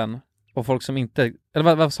i duschen och folk som inte,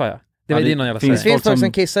 eller vad sa jag? Det är någon finns folk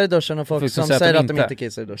som kissar i duschen och folk som säger att de inte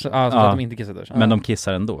kissar i duschen. Att de inte kissar i duschen. Men de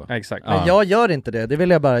kissar ändå. Ja, exakt. Men jag gör inte det, det vill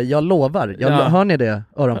jag bara, jag lovar. Hör ni det,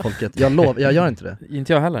 öronfolket? Jag gör inte det.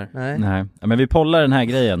 Inte jag heller. Nej. Men vi pollar den här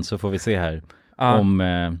grejen så får vi se här om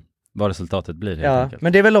vad resultatet blir helt enkelt.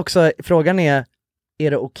 Men det är väl också, frågan är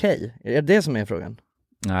det okej? Är det som är frågan?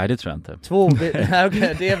 Nej, det tror jag inte.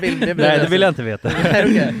 Nej, det vill jag inte veta.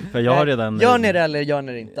 För jag har redan... Gör ni det eller gör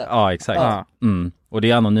ni det inte? Ja, exakt. Och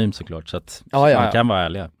det är anonymt såklart, så att man kan vara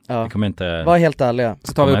ärliga. Vi kommer inte... Var helt ärliga.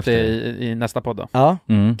 Så tar vi upp det i nästa podd då. Ja,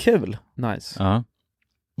 kul. Nice.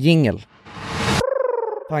 Jingle.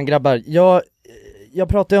 Fan grabbar, jag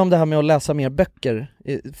pratade om det här med att läsa mer böcker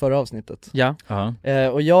i förra avsnittet. Ja.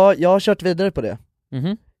 Och jag har kört vidare på det.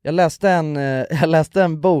 Jag läste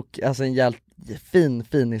en bok, alltså en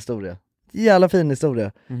fin historia jävla fin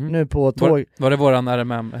historia. Nu på tåg. Var det våran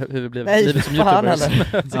RMM, hur vi blev livet som YouTubers?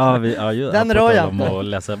 Den rör jag inte. Att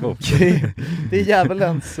läsa bok. Det är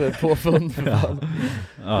djävulens påfund.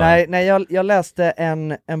 Nej, jag läste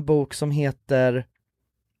en bok som heter,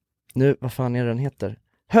 nu, vad fan är den heter?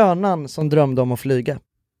 Hönan som drömde om att flyga.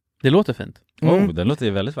 Det låter fint. Det låter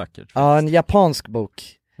ju väldigt vackert. Ja, en japansk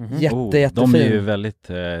bok. Jättefin. De är ju väldigt,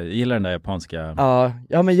 gillar den där japanska.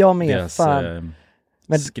 Ja, men jag med. Deras, fan.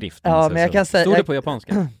 Skrift. Ja, men jag kan säga. Stod det på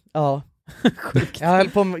japanska? Ja. Jag höll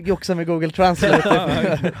på att joxa med Google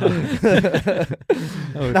Translate.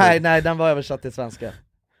 Nej, den var översatt till svenska.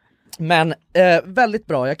 Men väldigt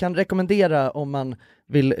bra. Jag kan rekommendera om man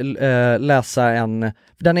vill läsa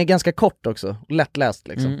den är ganska kort också, lättläst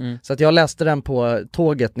liksom. Så att jag läste den på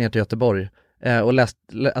tåget ner till Göteborg och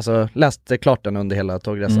läste klart den under hela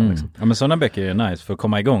tågresan liksom. Ja, men sådana böcker är nice för att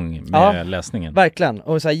komma igång med läsningen. Verkligen,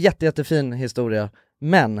 och så här jättefin historia.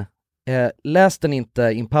 Men läs den inte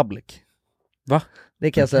in public. Va?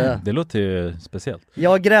 Det kan jag säga. Det låter ju speciellt.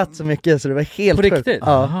 Jag grät så mycket så det var helt på riktigt?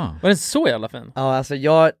 Ja. Var den så jävla fin? Ja, alltså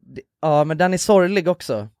men den är sorglig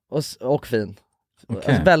också. Och fin.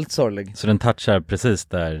 Okay. Alltså, väldigt sorglig. Så den touchar precis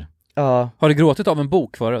där. Ja. Har du gråtit av en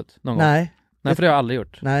bok förut? Någon gång? Nej, för det har jag aldrig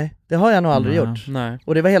gjort. Nej, det har jag nog aldrig gjort. Nej.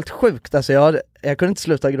 Och det var helt sjukt, alltså jag kunde inte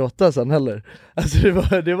sluta gråta sen heller. Alltså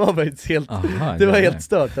det var faktiskt helt, det var helt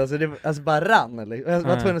stört, alltså bara rann eller? Jag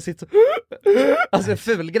var tvungen att sitta alltså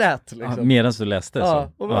fulgrät liksom. Medan du läste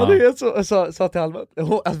så. Och det är så sa till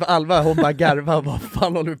Alva, hon bara garva, vad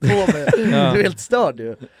fan håller du på med? Du är helt störd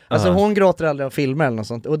ju. Alltså hon gråter aldrig av filmer eller något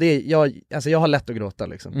sånt. Och det jag har lätt att gråta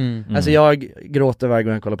liksom. Alltså jag gråter varje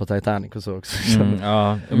gång jag kollar på Titanic och så också.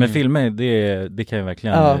 Men filmer, det kan ju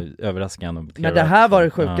verkligen överraska en. Men det här var det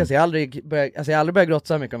sjukaste. Jag har aldrig börjat gråta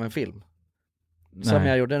så mycket om en film som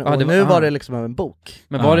jag gjorde. Och nu var det liksom av en bok.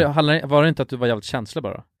 Men var det inte att du var jävligt känslig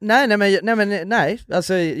bara? Nej,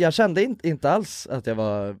 alltså jag kände inte alls att det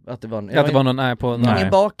var någon ingen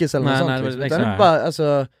bakis eller något sånt liksom. Utan bara,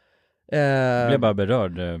 alltså jag blev bara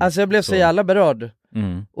berörd. Alltså jag blev så jävla berörd.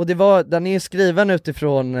 Och den är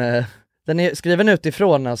skriven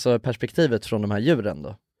utifrån alltså perspektivet från de här djuren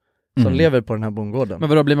då som lever på den här bondgården. Men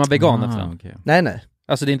vadå, blir man vegan efter den? Okay. Nej.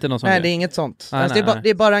 Alltså det är inte någon sån Nej, det är inget sånt. Det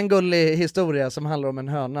är bara en gullig historia som handlar om en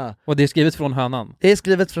höna. Och det är skrivet från hönan? Det är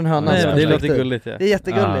skrivet från hönan. Det låter gulligt. Det är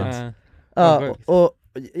jättegulligt. Och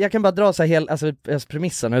jag kan bara dra så här alltså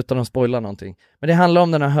premissen utan att spoila någonting. Men det handlar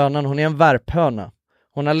om den här hönan, hon är en värphöna.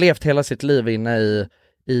 Hon har levt hela sitt liv inne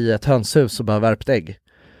i ett hönshus och bara värpt ägg.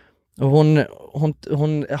 Och hon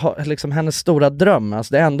har liksom hennes stora dröm,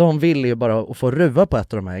 alltså det enda hon vill är ju bara att få ruva på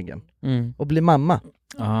ett av de här äggen. Och bli mamma.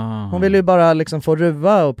 Hon vill ju bara liksom få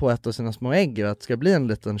ruva på ett av sina små ägg och att det ska bli en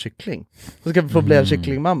liten kyckling. Hon ska få bli en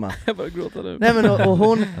kycklingmamma. Jag bara gråter nu. Nej men och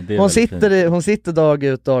hon sitter dag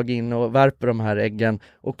ut dag in och värper de här äggen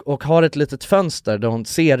och har ett litet fönster där hon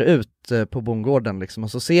ser ut på bondgården liksom.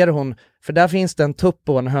 Och så ser hon, för där finns det en tupp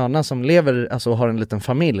och en höna som lever, alltså har en liten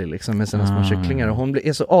familj liksom med sina små kycklingar, och hon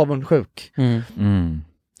är så avundsjuk.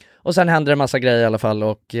 Och sen händer det en massa grejer i alla fall,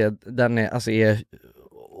 och den är, alltså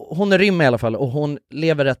hon är rymd i alla fall, och hon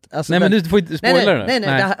lever ett... Alltså men du får inte spoila det.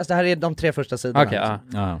 Nej. Det här är de 3 första sidorna. Okay,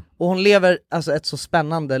 alltså. Och hon lever alltså ett så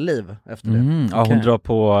spännande liv efter det. Okay. Ja, hon drar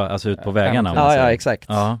på, alltså ut på vägarna. Ja, exakt.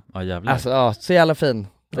 Ja, jävlar. Alltså, så jävla fin.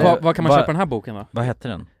 Vad kan man köpa den här boken då? Vad heter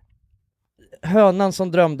den? Hönan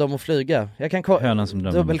som drömde om att flyga. Jag kan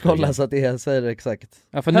dubbelkolla så att jag säger det exakt.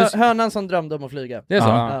 Hönan som drömde om att flyga. Det är så?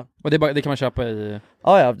 Ja. Och det kan man köpa i...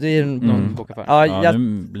 Ja, det är någon bokaffär. Ja,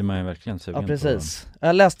 nu blir man ju verkligen sugen. Ja, precis.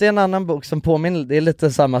 Jag läste en annan bok som påminner, det är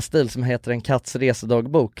lite samma stil, som heter En katts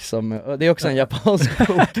resedagbok, det är också en japansk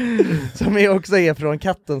bok som också är från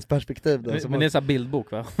kattens perspektiv då, men det är en sån här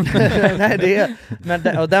bildbok va? Nej,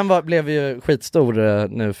 den blev ju skitstor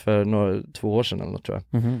nu för 2 år sedan eller något, tror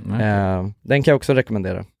jag. Den kan jag också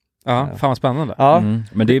rekommendera. Ja, fan vad spännande. Ja.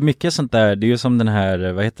 Men det är mycket sånt där, det är ju som den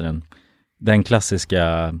här, vad heter den? Den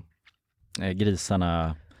klassiska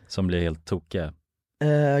grisarna som blir helt tokiga.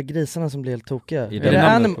 Grisarna som blir helt tokiga.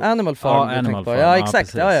 Animal Farm. Animal Farm. Ja,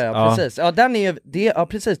 exakt. Ja, precis. Ja, den är ju,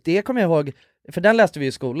 precis, det kommer jag ihåg, för den läste vi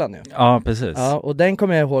i skolan ju. Ja, precis. Ja, och den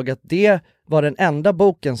kommer jag ihåg att det var den enda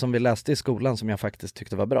boken som vi läste i skolan som jag faktiskt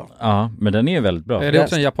tyckte var bra. Ja, men den är ju väldigt bra. Är det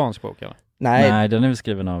också en japansk bok eller? Nej, den är väl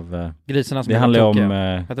skriven av... Grisarna som det handlar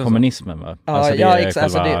om kommunismen va? Ja, alltså,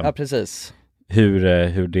 exakt. Ja, precis.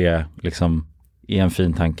 Hur det liksom är en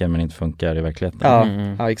fin tanke men inte funkar i verkligheten.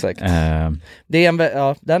 Ja, exakt.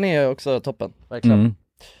 Den är också toppen, verkligen.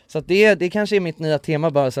 Så att det kanske är mitt nya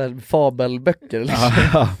tema, bara så här fabelböcker.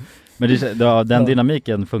 Ja. Men den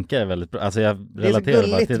dynamiken funkar väldigt bra. Alltså jag relaterar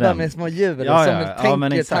bara till den. Med små djur som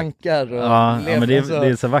tänker tankar och men det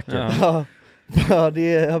är så vackert. Ja,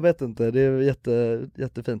 det är, jag vet inte, det är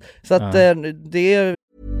jättefint. Så att det är...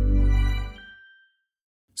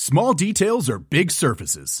 Small details are big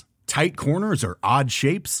surfaces. Tight corners are odd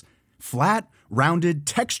shapes. Flat, rounded,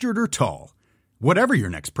 textured, or tall. Whatever your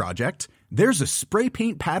next project, there's a spray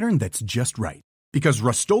paint pattern that's just right. Because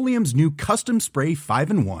Rust-Oleum's new Custom Spray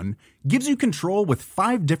 5-in-1 gives you control with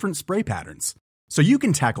 5 different spray patterns. So you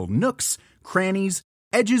can tackle nooks, crannies,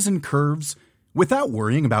 edges, and curves without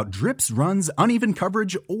worrying about drips, runs, uneven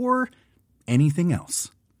coverage, or anything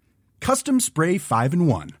else. Custom Spray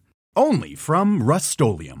 5-in-1. Only from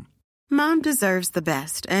Rust-Oleum. Mom deserves the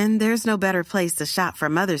best, and there's no better place to shop for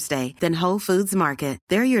Mother's Day than Whole Foods Market.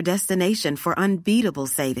 They're your destination for unbeatable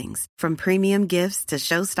savings, from premium gifts to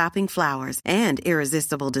show-stopping flowers and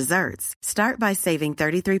irresistible desserts. Start by saving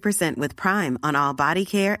 33% with Prime on all body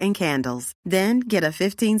care and candles. Then get a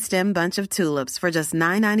 15-stem bunch of tulips for just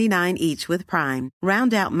 $9.99 each with Prime.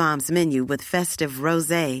 Round out Mom's menu with festive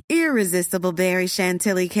rosé, irresistible berry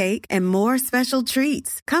chantilly cake, and more special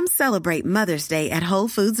treats. Come celebrate Mother's Day at Whole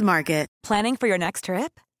Foods Market. Planning for your next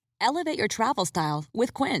trip? Elevate your travel style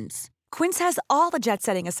with Quince. Quince has all the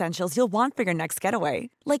jet-setting essentials you'll want for your next getaway,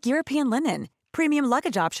 like European linen, premium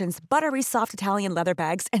luggage options, buttery soft Italian leather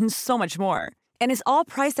bags, and so much more. And is all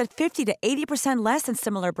priced at 50 to 80% less than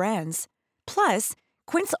similar brands. Plus,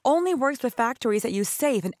 Quince only works with factories that use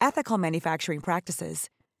safe and ethical manufacturing practices.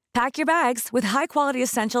 Pack your bags with high-quality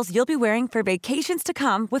essentials you'll be wearing for vacations to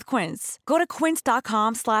come with Quince. Go to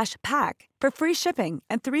quince.com/pack for free shipping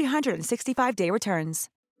and 365-day returns.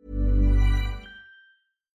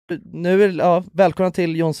 Nu är välkomna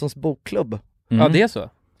till Jonssons bokklubb. Ja, det är så.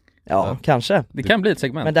 Ja, kanske. Det kan bli ett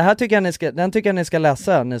segment. Men det här tycker jag ni ska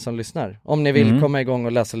läsa, ni som lyssnar. Om ni vill komma igång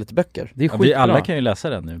och läsa lite böcker. Det är skitbra. Vi alla kan ju läsa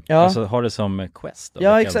den nu. Ja. Alltså ha det som quest.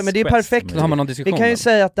 Ja, exakt, men det är perfekt. Så har man någon diskussion. Vi kan ju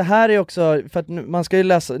säga att det här är också, för att man ska ju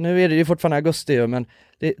läsa, nu är det ju fortfarande augusti ju, men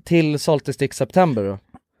det, till Solstice september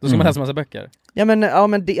då ska man läsa massa böcker. Ja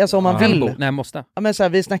men det, alltså om man vill. Nej, måste. Ja men så här,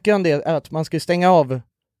 vi snackar ju om det, att man ska stänga av.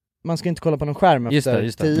 Man ska inte kolla på någon skärm efter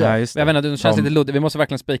 10. Ja, just det. Jag vet inte, det känns lite luddigt. Vi måste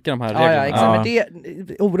verkligen spika de här reglerna. Ja, exakt. Men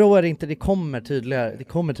det oroar inte, det kommer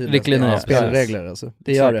tydligare spelregler alltså.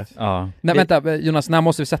 Det gör det. Ja. Nej, vänta, Jonas, när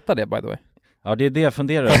måste vi sätta det, by the way? Ja, det är det jag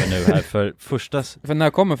funderar över nu här för när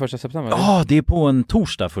kommer 1 september? Ja, det är på en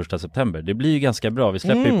torsdag 1 september. Det blir ju ganska bra. Vi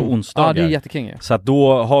släpper ju på onsdagar. Ja, det är jätteking. Så att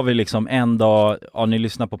då har vi liksom en dag, ni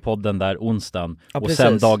lyssnar på podden där onsdagen och precis.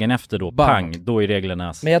 sen dagen efter då, pang, då är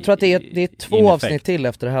reglerna. Men jag tror att det är 2 avsnitt till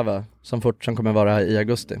efter det här va? Som kommer vara i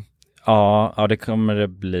augusti. Ja, det kommer det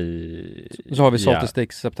bli. Så har vi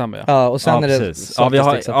Solstice september. Ja, och sen är det precis. Ja, vi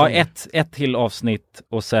har ett till avsnitt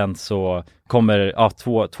och sen så kommer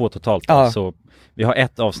två totalt då. Så vi har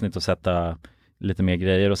ett avsnitt att sätta lite mer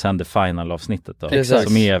grejer och sen det final avsnittet då. Exakt.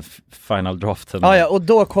 Som är final draften. Ja, och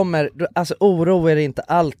då kommer, alltså oro är inte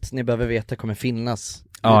allt ni behöver veta kommer finnas i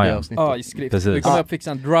det avsnittet. Ja, i skrift. Precis. Vi kommer att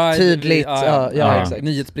fixa en drive. Tydligt, exakt.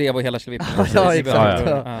 Nyhetsbrev och hela slippen. Ja,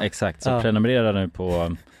 exakt. Exakt, så prenumerera nu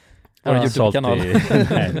på vår YouTube-kanal.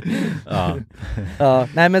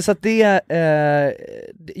 Nej men så att det,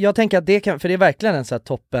 jag tänker att det kan, för det är verkligen en så här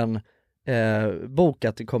toppen bok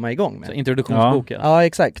att komma igång med. Så introduktionsboken. Ja,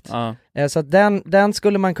 exakt. Så att den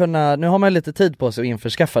skulle man kunna, nu har man lite tid på sig att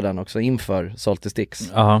införskaffa den också inför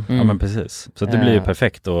Solstice. Ja, men precis. Så det blir ju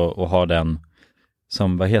perfekt att ha den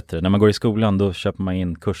som, vad heter det? När man går i skolan då köper man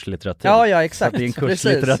in kurslitteratur. Ja, exakt. Det är en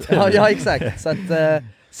kurslitteratur. Ja, exakt. Så att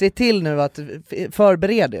se till nu att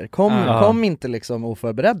förbered er. Kom inte liksom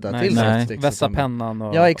oförberedda till Solstice. Vässa pennan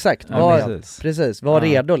och... Ja, exakt. Var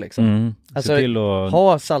redo liksom. Alltså, till att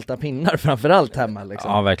ha salta pinnar framförallt hemma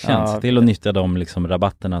liksom. Ja, verkligen. Se till att nyttja de liksom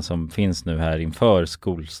rabatterna som finns nu här inför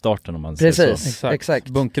skolstarten om man säger så. Exakt.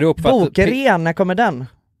 Bunkra upp. Bokrean, när kommer den?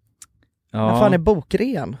 Ja. När fan är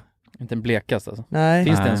bokrean? Inte en blekast alltså. Nej.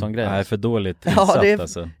 Finns det en sån grej? Nej, för dåligt insatt det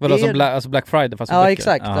alltså. Vadå som Black Friday fast böcker?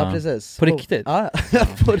 Exakt, ja precis. På riktigt? Ja,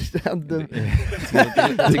 på riktigt.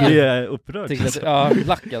 Det är upprört. Ja,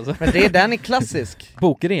 black alltså. Men den är klassisk.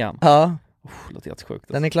 Bokrean? Ja. Låter helt sjukt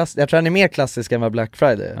alltså. Den är klassisk. Jag tror den är mer klassisk än vad Black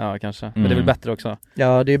Friday är. Ja, kanske. Men det är väl bättre också.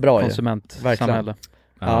 Ja, det är bra konsumentsamhälle.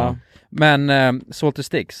 Ja. Men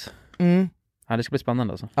Solstice. Ja, det ska bli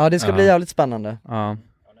spännande alltså. Ja, det ska bli jävligt spännande. Ja.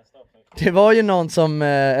 Det var ju någon som,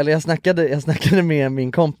 eller jag snackade med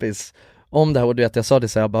min kompis om det här och du vet, jag sa det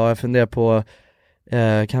så här, jag funderar på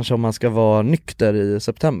kanske om man ska vara nykter i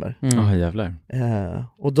september. Jävlar.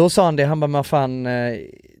 Och då sa han det, han bara, men fan,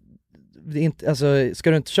 inte, alltså, ska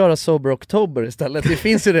du inte köra Sober October istället? Det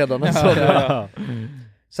finns ju redan en sån.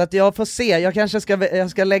 Så att jag får se,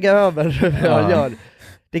 jag ska lägga över hur jag gör.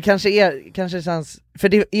 Det kanske känns, för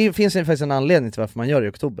det finns ju faktiskt en anledning till varför man gör det i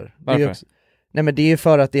oktober. Varför? Nej men det är ju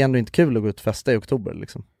för att det är ändå inte kul att gå ut och festa i oktober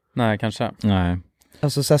liksom. Nej, kanske. Nej.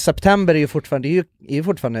 Alltså så här, september är ju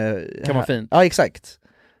fortfarande kan vara fint. Ja, exakt.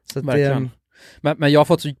 Så att verkligen. Men jag har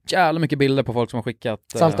fått så jävla mycket bilder på folk som har skickat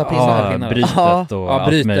salta pinnar. Brytet och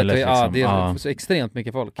allt möjligt liksom. Det är så extremt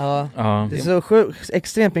mycket folk. Det är så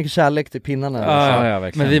extremt mycket kärlek till pinnarna. Ja,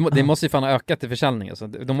 verkligen. Men det måste ju fan ha ökat i försäljning alltså.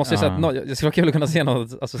 De måste ju sett det skulle vara kul att kunna se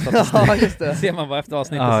något, alltså statistik. Ja, just det. Ser man bara efter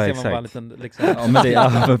avsnittet så ser man bara en liten liksom. Ja, men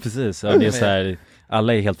det precis. Ja, det är så här,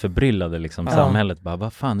 alla är helt förbryllade liksom. Samhället bara,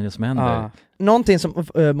 vad fan är det som händer? Någonting som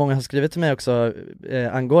många har skrivit till mig också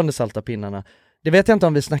angående salta pinnarna. Det vet jag inte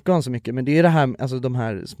om vi snackar om så mycket, men det är ju det här, alltså de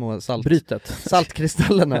här små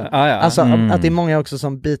saltkristallerna. Alltså att det är många också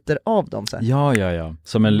som biter av dem sen. Ja.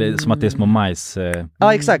 Som att det är små majs.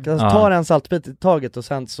 Ja, exakt. Alltså, tar en saltbit i taget och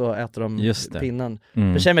sen så äter de pinnen.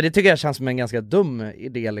 För sig, men det tycker jag känns som en ganska dum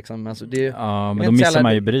idé liksom. Alltså, det är, men då missar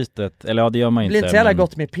man ju brytet. Eller det gör man inte. Det blir inte så jävla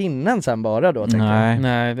gott med pinnen sen bara då, tänker jag.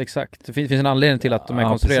 Nej, exakt. Det finns en anledning till att de är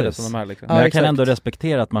konstruerade som de här liksom. Men jag kan ändå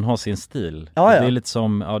respektera att man har sin stil. Det är lite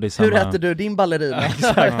som, det är samma. Hur äter du din ballerina?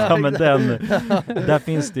 Exakt, men där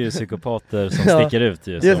finns det ju psykopater som sticker ut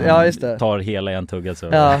ju, som tar hela en tugga så.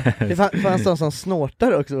 Ja, det fanns de som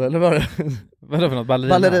snortar också, eller vad det? Vadå för något?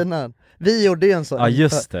 Ballerinan. Vi gjorde ju en sån. Ja,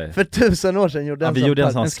 just det. För 1000 år sedan gjorde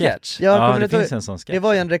en sån sketch. Ja, det finns en sån sketch. Det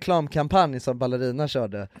var ju en reklamkampanj som Ballerina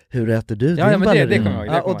körde. Hur äter du din ballerina? Det kommer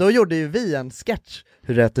jag ihåg. Och då gjorde ju vi en sketch.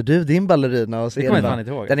 Hur äter du din ballerina? Och så det kommer jag fan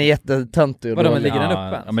inte ihåg. Den är jättetöntig. Vadå, men ligger den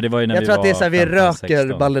uppe? Ja, men det var ju när jag tror att det är så här, vi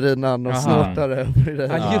röker ballerinan och snortar det.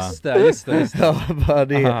 Ja, just det. Ja, bara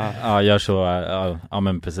det. Ja, gör så. Ja,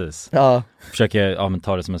 men precis. Ja. Försöker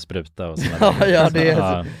ta det som en spruta och sådär. Ja, det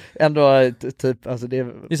är ändå typ, alltså det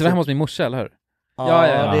är... Visst var hemma hos min morsa, eller hur? Ja,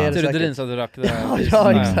 det är det säkert. Så att du rökte.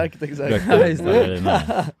 Ja, exakt.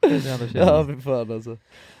 Ja, för fan alltså.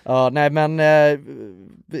 Ja, nej men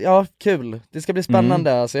ja, kul. Det ska bli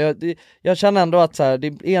spännande alltså. Jag känner ändå att så här, det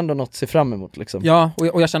är ändå något att se fram emot liksom. Ja,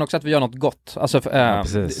 och jag känner också att vi gör något gott. Alltså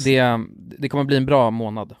det kommer bli en bra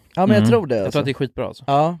månad. Ja, men jag tror det. Jag tror att det är skitbra alltså.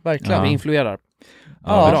 Ja, verkligen. Vi influerar.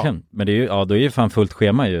 Ja, verkligen. Men det är ju då är ju fan fullt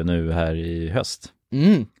schema ju nu här i höst.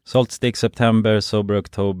 Salt Stick September, Sober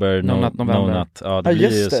October, No Nut. Ja, det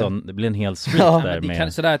blir ju sån, det blir en hel streak där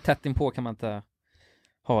med. Så där tätt inpå kan man inte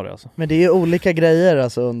ha det alltså. Men det är ju olika grejer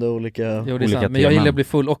alltså under olika... Jo, det är sant. Men jag gillar att bli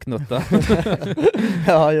full och nutta.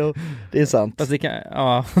 Ja, jo, det är sant. Fast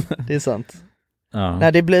det är sant. Ja.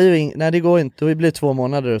 Nej, det blir ju det går inte. Det blir 2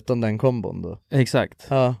 månader utan den kombon då. Exakt.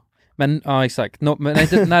 Ja. Men exakt. Men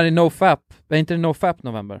när är NoFap? Är inte det NoFap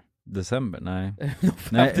november? December, nej.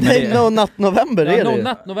 No Nut November är det. No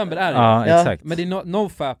Nut November är det. Ja, exakt. Men det är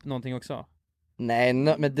NoFap någonting också. Nej,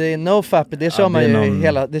 men det är NoFap, det kör man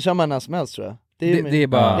ju det kör man när som helst tror jag. Det är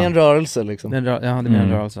bara det är en rörelse liksom. Det är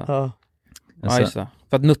en rörelse. Ja. Ja, just det.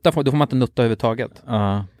 För att nutta då får man inte nutta överhuvudtaget.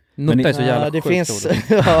 Ja. Nutta är så jävla det sjukt. Finns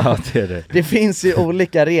det är det. Det finns ju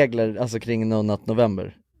olika regler alltså kring No Nut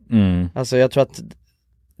November. Alltså jag tror att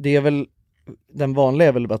det är väl den vanliga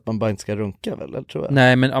är väl att man bara inte ska runka väl, eller tror jag.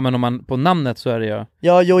 Nej, men om man på namnet så är det ju.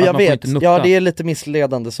 Ja, jo, jag vet. Ja, det är lite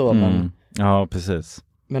missledande så men. Ja, precis.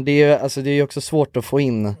 Men det är ju alltså, det är ju också svårt att få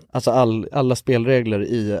in alltså alla spelregler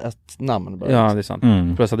i ett namn bara. Ja, det är sant.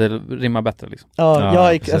 Plus att det rimmar bättre liksom.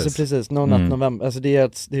 Ja, alltså precis. No Nut November. Alltså det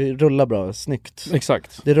rullar bra, snyggt.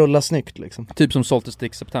 Exakt. Det rullar snyggt liksom. Typ som Salty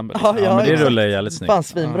Stick September. Liksom. Ja, men det rullar jävligt snyggt. Fan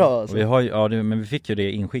svinbra alltså. Och vi har men vi fick ju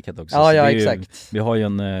det inskickat också. Ja, exakt. Vi har ju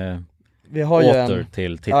en vi har åter ju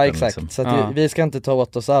till titeln. Ja, exakt. Liksom. Så att vi ska inte ta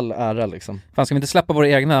åt oss all ära liksom. Fan, ska vi inte släppa våra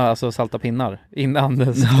egna alltså, salta pinnar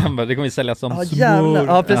innan september? Det kommer vi sälja som smör.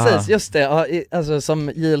 Ja, precis. Just det. Ja, alltså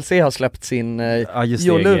som JLC har släppt sin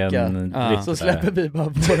Joluka. Så släpper vi bara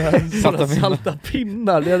våra salta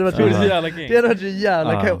pinnar. Det hade varit så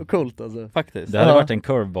jävla coolt alltså. Faktiskt. Det hade varit en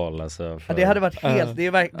curveball alltså. Ja, det hade varit helt, det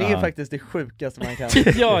är faktiskt det sjukaste man kan.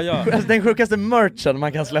 Ja. Alltså, den sjukaste merchen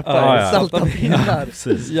man kan släppa salta pinnar.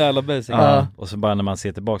 Precis. Jävla basic. Och så bara när man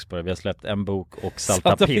ser tillbaks på det, vi har släppt en bok och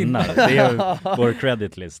salta pinnar. Det är vår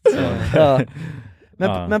credit-list.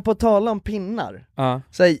 Men på tala om pinnar.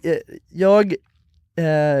 Så jag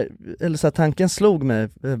eller så här, tanken slog mig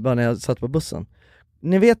bara när jag satt på bussen.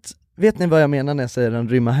 Ni vet ni vad jag menar när jag säger en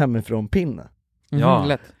rymma hemifrån pinne? Ja,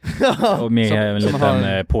 lätt. Och med en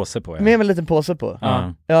liten påse på. Med en liten påse på.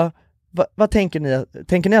 Ja. Vad tänker ni?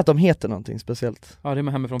 Tänker ni att de heter någonting speciellt? Ja, det är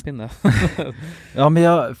med hemifrån pinne. Ja, men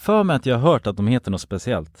jag för mig att jag har hört att de heter något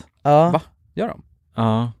speciellt. Ja. Va? Gör de?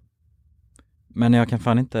 Ja. Men jag kan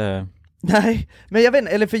fan inte... Nej, men jag vet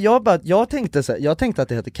inte, eller för jag tänkte att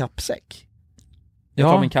det heter kappsäck.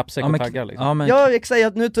 Jag tar min kappsäck och taggar liksom. Ja,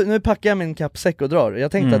 exakt, nu packar jag min kappsäck och drar.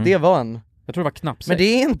 Jag tänkte att det var en... Jag tror det var knappsäck. Men det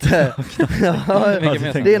är inte...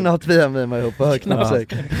 det är något vi har ihop och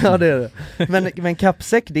knappsäck. Ja, det är det. Men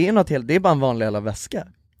kappsäck, det är något helt... Det är bara en vanlig jävla väska.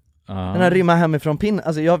 Den här rymma hemifrån pinnen,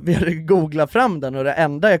 alltså jag googlade fram den och det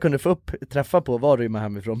enda jag kunde träffa på var rymma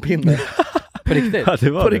hemifrån pinnen. På riktigt? Ja,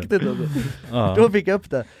 det var på det. Riktigt alltså. Då fick jag upp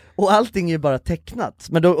det. Och allting är ju bara tecknat.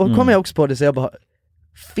 Men då kom jag också på det, så jag bara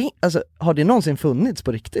alltså, har det någonsin funnits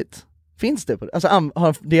på riktigt? Finns det på det? Alltså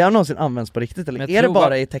har det någonsin använts på riktigt, eller är det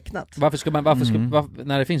bara i tecknat? Varför ska man,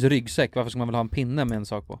 när det finns ryggsäck, varför ska man väl ha en pinne med en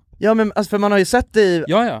sak på? Ja, men alltså, för man har ju sett det i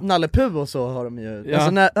Nalle Puh och så har de ju,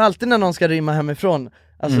 alltså alltid när någon ska rymma hemifrån,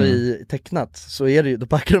 alltså i tecknat, så är det ju, då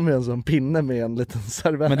packar de ju en sån pinne med en liten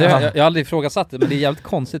servett. Men det, jag har aldrig ifrågasatt det, men det är jävligt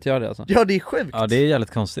konstigt att göra det alltså. Ja, det är sjukt. Ja, det är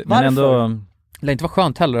jävligt konstigt. Varför? Men ändå... Det lär inte vara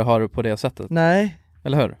skönt heller att ha det på det sättet. Nej.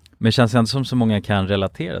 Eller hur? Men det känns inte som så många kan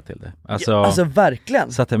relatera till det. Alltså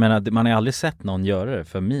verkligen. Så att jag menar, man har aldrig sett någon göra det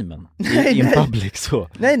för memen in public så.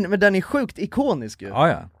 Nej, men den är sjukt ikonisk ju.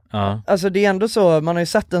 Ja. Alltså det är ändå så, man har ju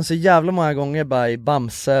sett den så jävla många gånger bara i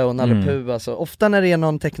Bamse och Nalle Puh, alltså ofta när det är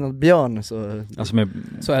någon tecknad björn så... Alltså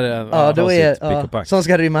så är det... Ja, då är pick och pack. som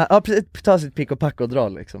ska rymma, ta sitt pick och pack och dra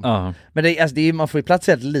liksom. Men det, alltså, man får ju plats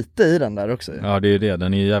helt lite i den där också. Ja, det är ju det,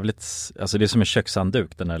 den är ju jävligt, alltså det är som en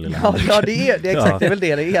kökshandduk den här lilla. Ja, det är exakt, det är väl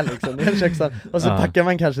det är liksom, det är en kökshandduk. Och så packar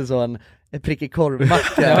man kanske så en prickig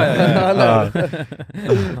korvmacka.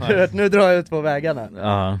 Du vet, nu drar jag ut på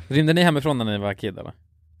vägarna. Rymde ni hemifrån när ni var kid eller?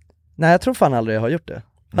 Nej, jag tror fan aldrig jag har gjort det.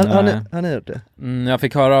 Har ni gjort det? Jag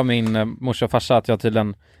fick höra av min morsa och farsa att jag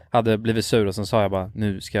tydligen hade blivit sur, och sen sa jag bara,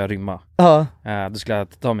 nu ska jag rymma. Då skulle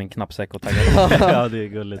jag ta min knappsäck och tagga. Ja, det är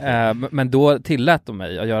gulligt. Men då tillät de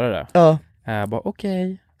mig att göra det. Bara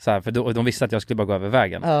okej. Så här, för de visste att jag skulle bara gå över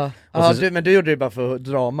vägen. Men du gjorde det bara för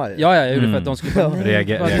drama ju. Ja, jag gjorde det för att de skulle bara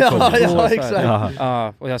reaktion.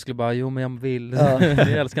 Exakt. Och jag skulle bara, jo men jag vill.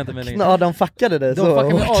 Jag älskar inte mig längre. Ja, de fuckade dig så. De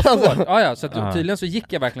fuckade mig asfort. Så att tydligen så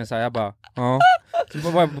gick jag verkligen så här, jag bara,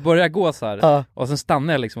 så började jag gå så här. Och sen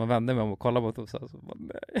stannade jag liksom och vände mig om och kollade mot dem så bara,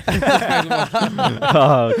 nej.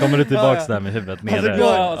 Kommer du tillbaks där med huvudet nere?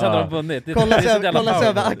 Ja, och sen har de vunnit. Kolla sig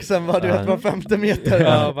över axeln, vad du vet, var 50 meter.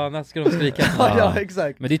 Ja, bara, när ska de skrika? Ja,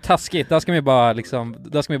 exakt. Men det är taskigt, där ska man ju bara liksom,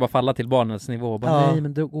 där ska man ju bara falla till barnets nivå och bara, nej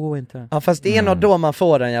men det går inte. Ja, fast det är nog då man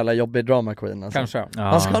får en jävla jobbig drama queen alltså. Kanske.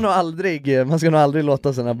 Man ska nog aldrig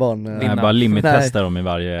låta sina barn vinna. Bara limit-testa dem i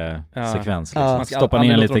varje sekvens liksom. Stoppa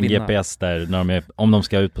ner en liten GPS där när om de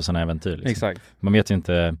ska ut på såna äventyr liksom. Exakt. Man vet ju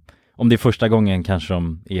inte, om det är första gången kanske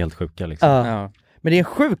de är helt sjuka liksom. Men det är en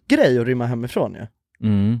sjuk grej att rymma hemifrån ju.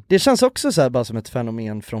 Det känns också så här bara som ett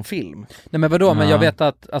fenomen från film. Nej men vadå, men jag vet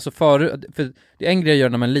att alltså för det är en grej att göra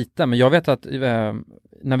när man är liten, men jag vet att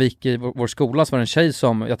när vi gick i vår skola så var det en tjej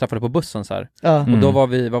som jag träffade på bussen så här. Och då var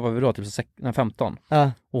vi, vad var vi då? Typ 15.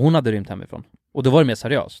 Och hon hade rymt hemifrån. Och då var det mer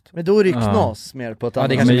seriöst. Men då är det ju knas mer på ett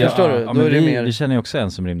annat sätt. Förstår du? Då är det mer... Vi känner ju också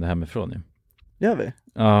en som rymde hemifrån ju. Gör vi?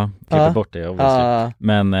 Ja, klipper bort det obviously.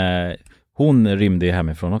 Men hon rymde ju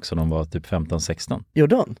hemifrån också när hon var typ 15-16.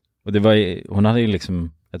 Gjorde hon? Och hon hade ju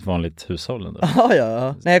liksom ett vanligt hushåll ändå.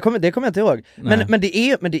 Ja. Nej, det kommer jag inte ihåg. Men det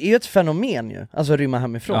är ju ett fenomen ju. Alltså rymma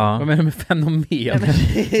hemifrån. Vad menar du med fenomen?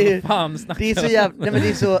 Det är så jävla... Nej, men det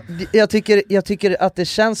är så... Jag tycker att det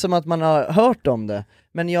känns som att man har hört om det.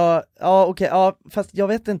 Men fast jag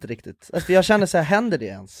vet inte riktigt. Alltså, jag känner så här, händer det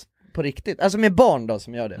ens på riktigt? Alltså med barn då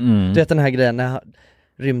som gör det. Du vet den här grejen när jag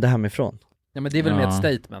rymde hemifrån. Ja, men det är väl med ett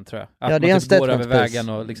statement tror jag. Att det är man typ går över vägen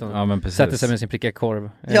och liksom sätter sig med sin prickiga korv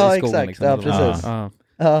i skon. Exakt, liksom. ja precis.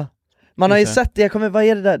 Man har ju sett det, vad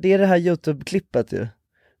är det där? Det är det här YouTube-klippet ju.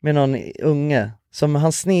 Med någon unge som vad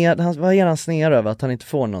är han snear över att han inte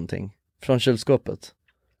får någonting från kylskåpet.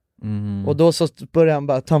 Och då så börjar han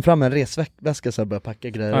bara ta fram en resväska så börjar packa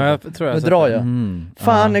grejer. Ja, jag tror jag nu drar jag.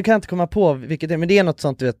 Fan, nu kan jag inte komma på vilket det är, men det är något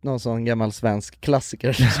sånt, du vet, någon sån gammal svensk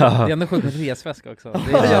klassiker. Det är ändå sjukt med resväska också.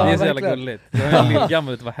 Det är så jävla gulligt. Det är en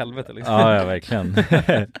lillgammal utav helvete liksom. Ja, verkligen.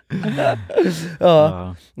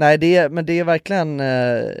 Nej, det är verkligen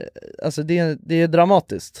alltså det är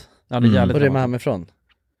dramatiskt. Ja, det är jävligt. Och det är med hemifrån.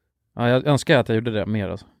 Ja, jag önskar att jag gjorde det mer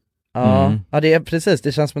alltså. Ja, det är precis,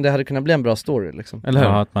 det känns som det hade kunnat bli en bra story liksom. Eller hur?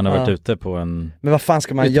 Ja, att man har varit ute på en... Men vad fan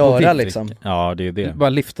ska man göra liksom? Ja, det är ju det. Bara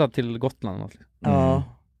lyfta till Gotland. Ja.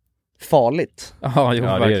 Farligt. Ja, jo,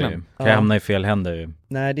 verkligen. Kan jag hamna i fel händer ju.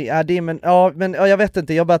 Nej, men jag vet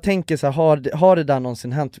inte, jag bara tänker så här, har det där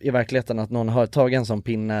någonsin hänt i verkligheten att någon har tagit en sån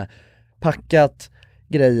pinne, packat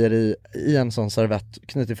grejer i en sån servett,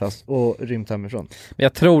 knutit fast och rymt hemifrån? Men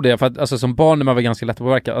jag tror det, för att alltså, som barn är man väl ganska lätt att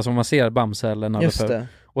påverka. Alltså om man ser Bamse eller Nalle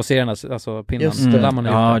och ser den alltså pinnen.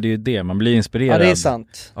 Ja, det är ju det, man blir inspirerad. Ja, det är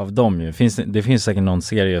sant. Av dem ju. Det finns säkert någon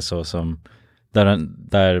serie så som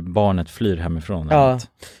där barnet flyr hemifrån. Ja.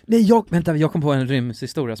 Nej, jag kom på en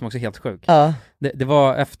rymshistoria som också är helt sjuk. Ja. Det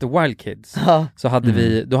var efter Wild Kids. Så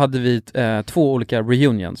hade vi 2 olika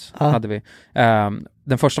reunions. Hade vi.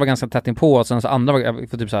 Den första var ganska tätt inpå och sen så andra var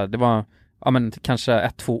för typ så här, det var kanske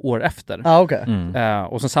 1-2 år efter. Okay.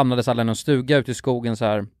 Och sen samlades alla i någon stuga ute i skogen så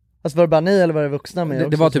här. Alltså var det bara ni eller var det vuxna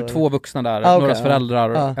med? Det var typ 2 vuxna där, någras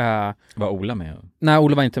föräldrar. Var Ola med? Nej,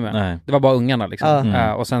 Ola var inte med. Nej. Det var bara ungarna liksom.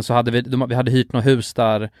 Och sen så hade vi hade hyrt något hus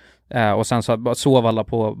där. Och sen så sov alla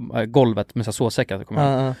på golvet med så sovsäckar.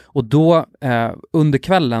 Och då under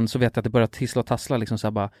kvällen så vet jag att det började tissla och tassla liksom så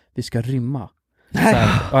här bara, vi ska rymma.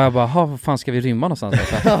 Och jag bara, vad fan ska vi rymma någonstans?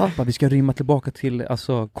 Bara, vi ska rymma tillbaka till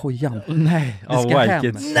kojan. Nej. Vi ska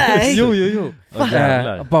hem. Nej. Jo.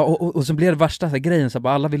 Och så blev det värsta så här, grejen så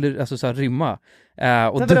bara, alla ville alltså så här, rymma.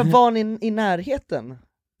 Och men var ni i närheten?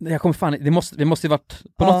 Jag kommer fan, vi måste ju varit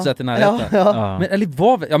på något sätt i närheten. Men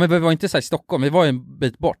eller men vi var inte så här i Stockholm, vi var ju en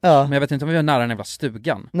bit bort. Men jag vet inte om vi var nära den jävla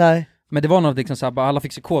stugan. Nej. Men det var något liksom så här, bara, alla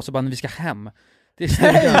fick psykos och bara, vi ska hem. Det är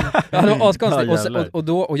stugan. Ja, det var askonstigt.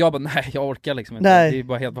 Och jag bara, nej, jag orkar liksom inte. Nej. Det är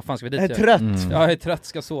bara helt, vad fan ska vi dit? Jag är trött. Ja, jag är trött,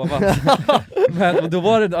 ska sova. Men då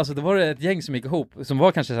var det ett gäng som gick ihop, som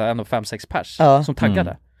var kanske så här 5-6 pers som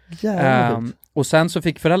taggade. Och sen så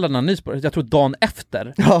fick föräldrarna nys på det, jag tror dagen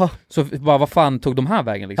efter. Så bara, vad fan tog de här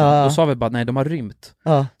vägen liksom? Då sa vi bara, nej, de har rymt.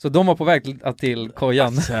 Så de var på väg till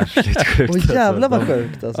kojan. Särskilt sjukt. Åh jävlar vad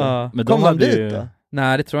sjukt alltså. Men kom de dit då?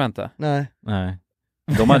 Nej, det tror jag inte. Nej.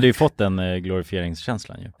 De hade ju fått den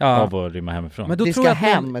glorifieringskänslan ju av att rymma hemifrån. Men då vi tror ska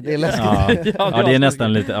hem, det är läskigt. Ja, det är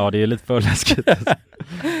nästan lite, det är lite för läskigt.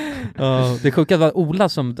 Det sjuka var Ola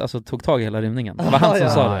som alltså, tog tag i hela rymningen. Det var han som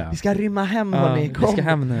sa det. Vi ska rymma hem, hörni. Vi ska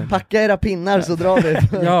hem nu. Packa era pinnar så drar vi.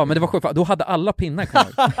 Ja, men det var sjukt. Då hade alla pinnar kvar.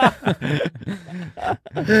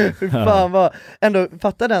 Fan vad... Ändå,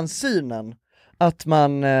 fatta den synen. Att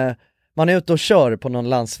man är ute och kör på någon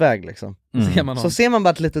landsväg liksom. Så ser man bara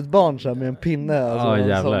ett litet barn så här, med en pinne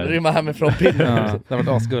alltså, som rymmar hemifrån pinnen. Det har varit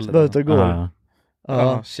asgulligt. Bara ute och går.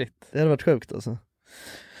 Shit. Det hade varit sjukt alltså.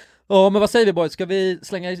 Men vad säger vi boys? Ska vi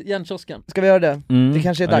slänga igen kiosken? Ska vi göra det? Det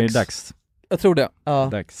kanske är dags. Det är dags. Jag tror det.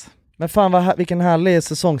 Dags. Men fan vilken härlig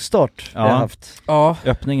säsongstart vi har haft.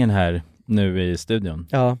 Öppningen här nu i studion.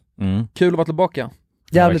 Kul att vara tillbaka.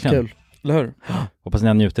 Jävligt kul. Eller hur? Hoppas ni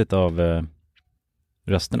har njutit av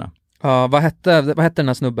rösterna. Vad hette den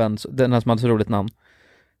här snubben, den här som hade så roligt namn?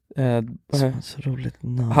 Så roligt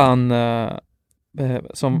namn. Han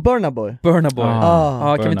som Burna Boy.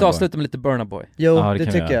 Kan vi inte avsluta med lite Burna Boy? Jo, det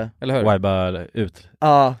tycker jag. Eller hur? Viba ut.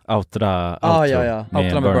 Outra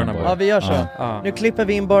med Burna Boy. Ja, vi gör så. Nu klipper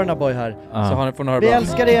vi in Burna Boy här. Så får ni höra vi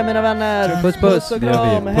älskar er mina vänner. Puss och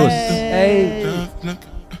kram. Hej.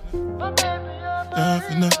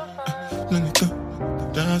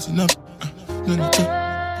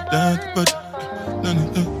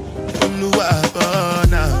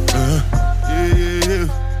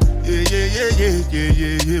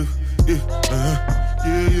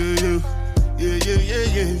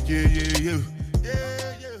 Yeah.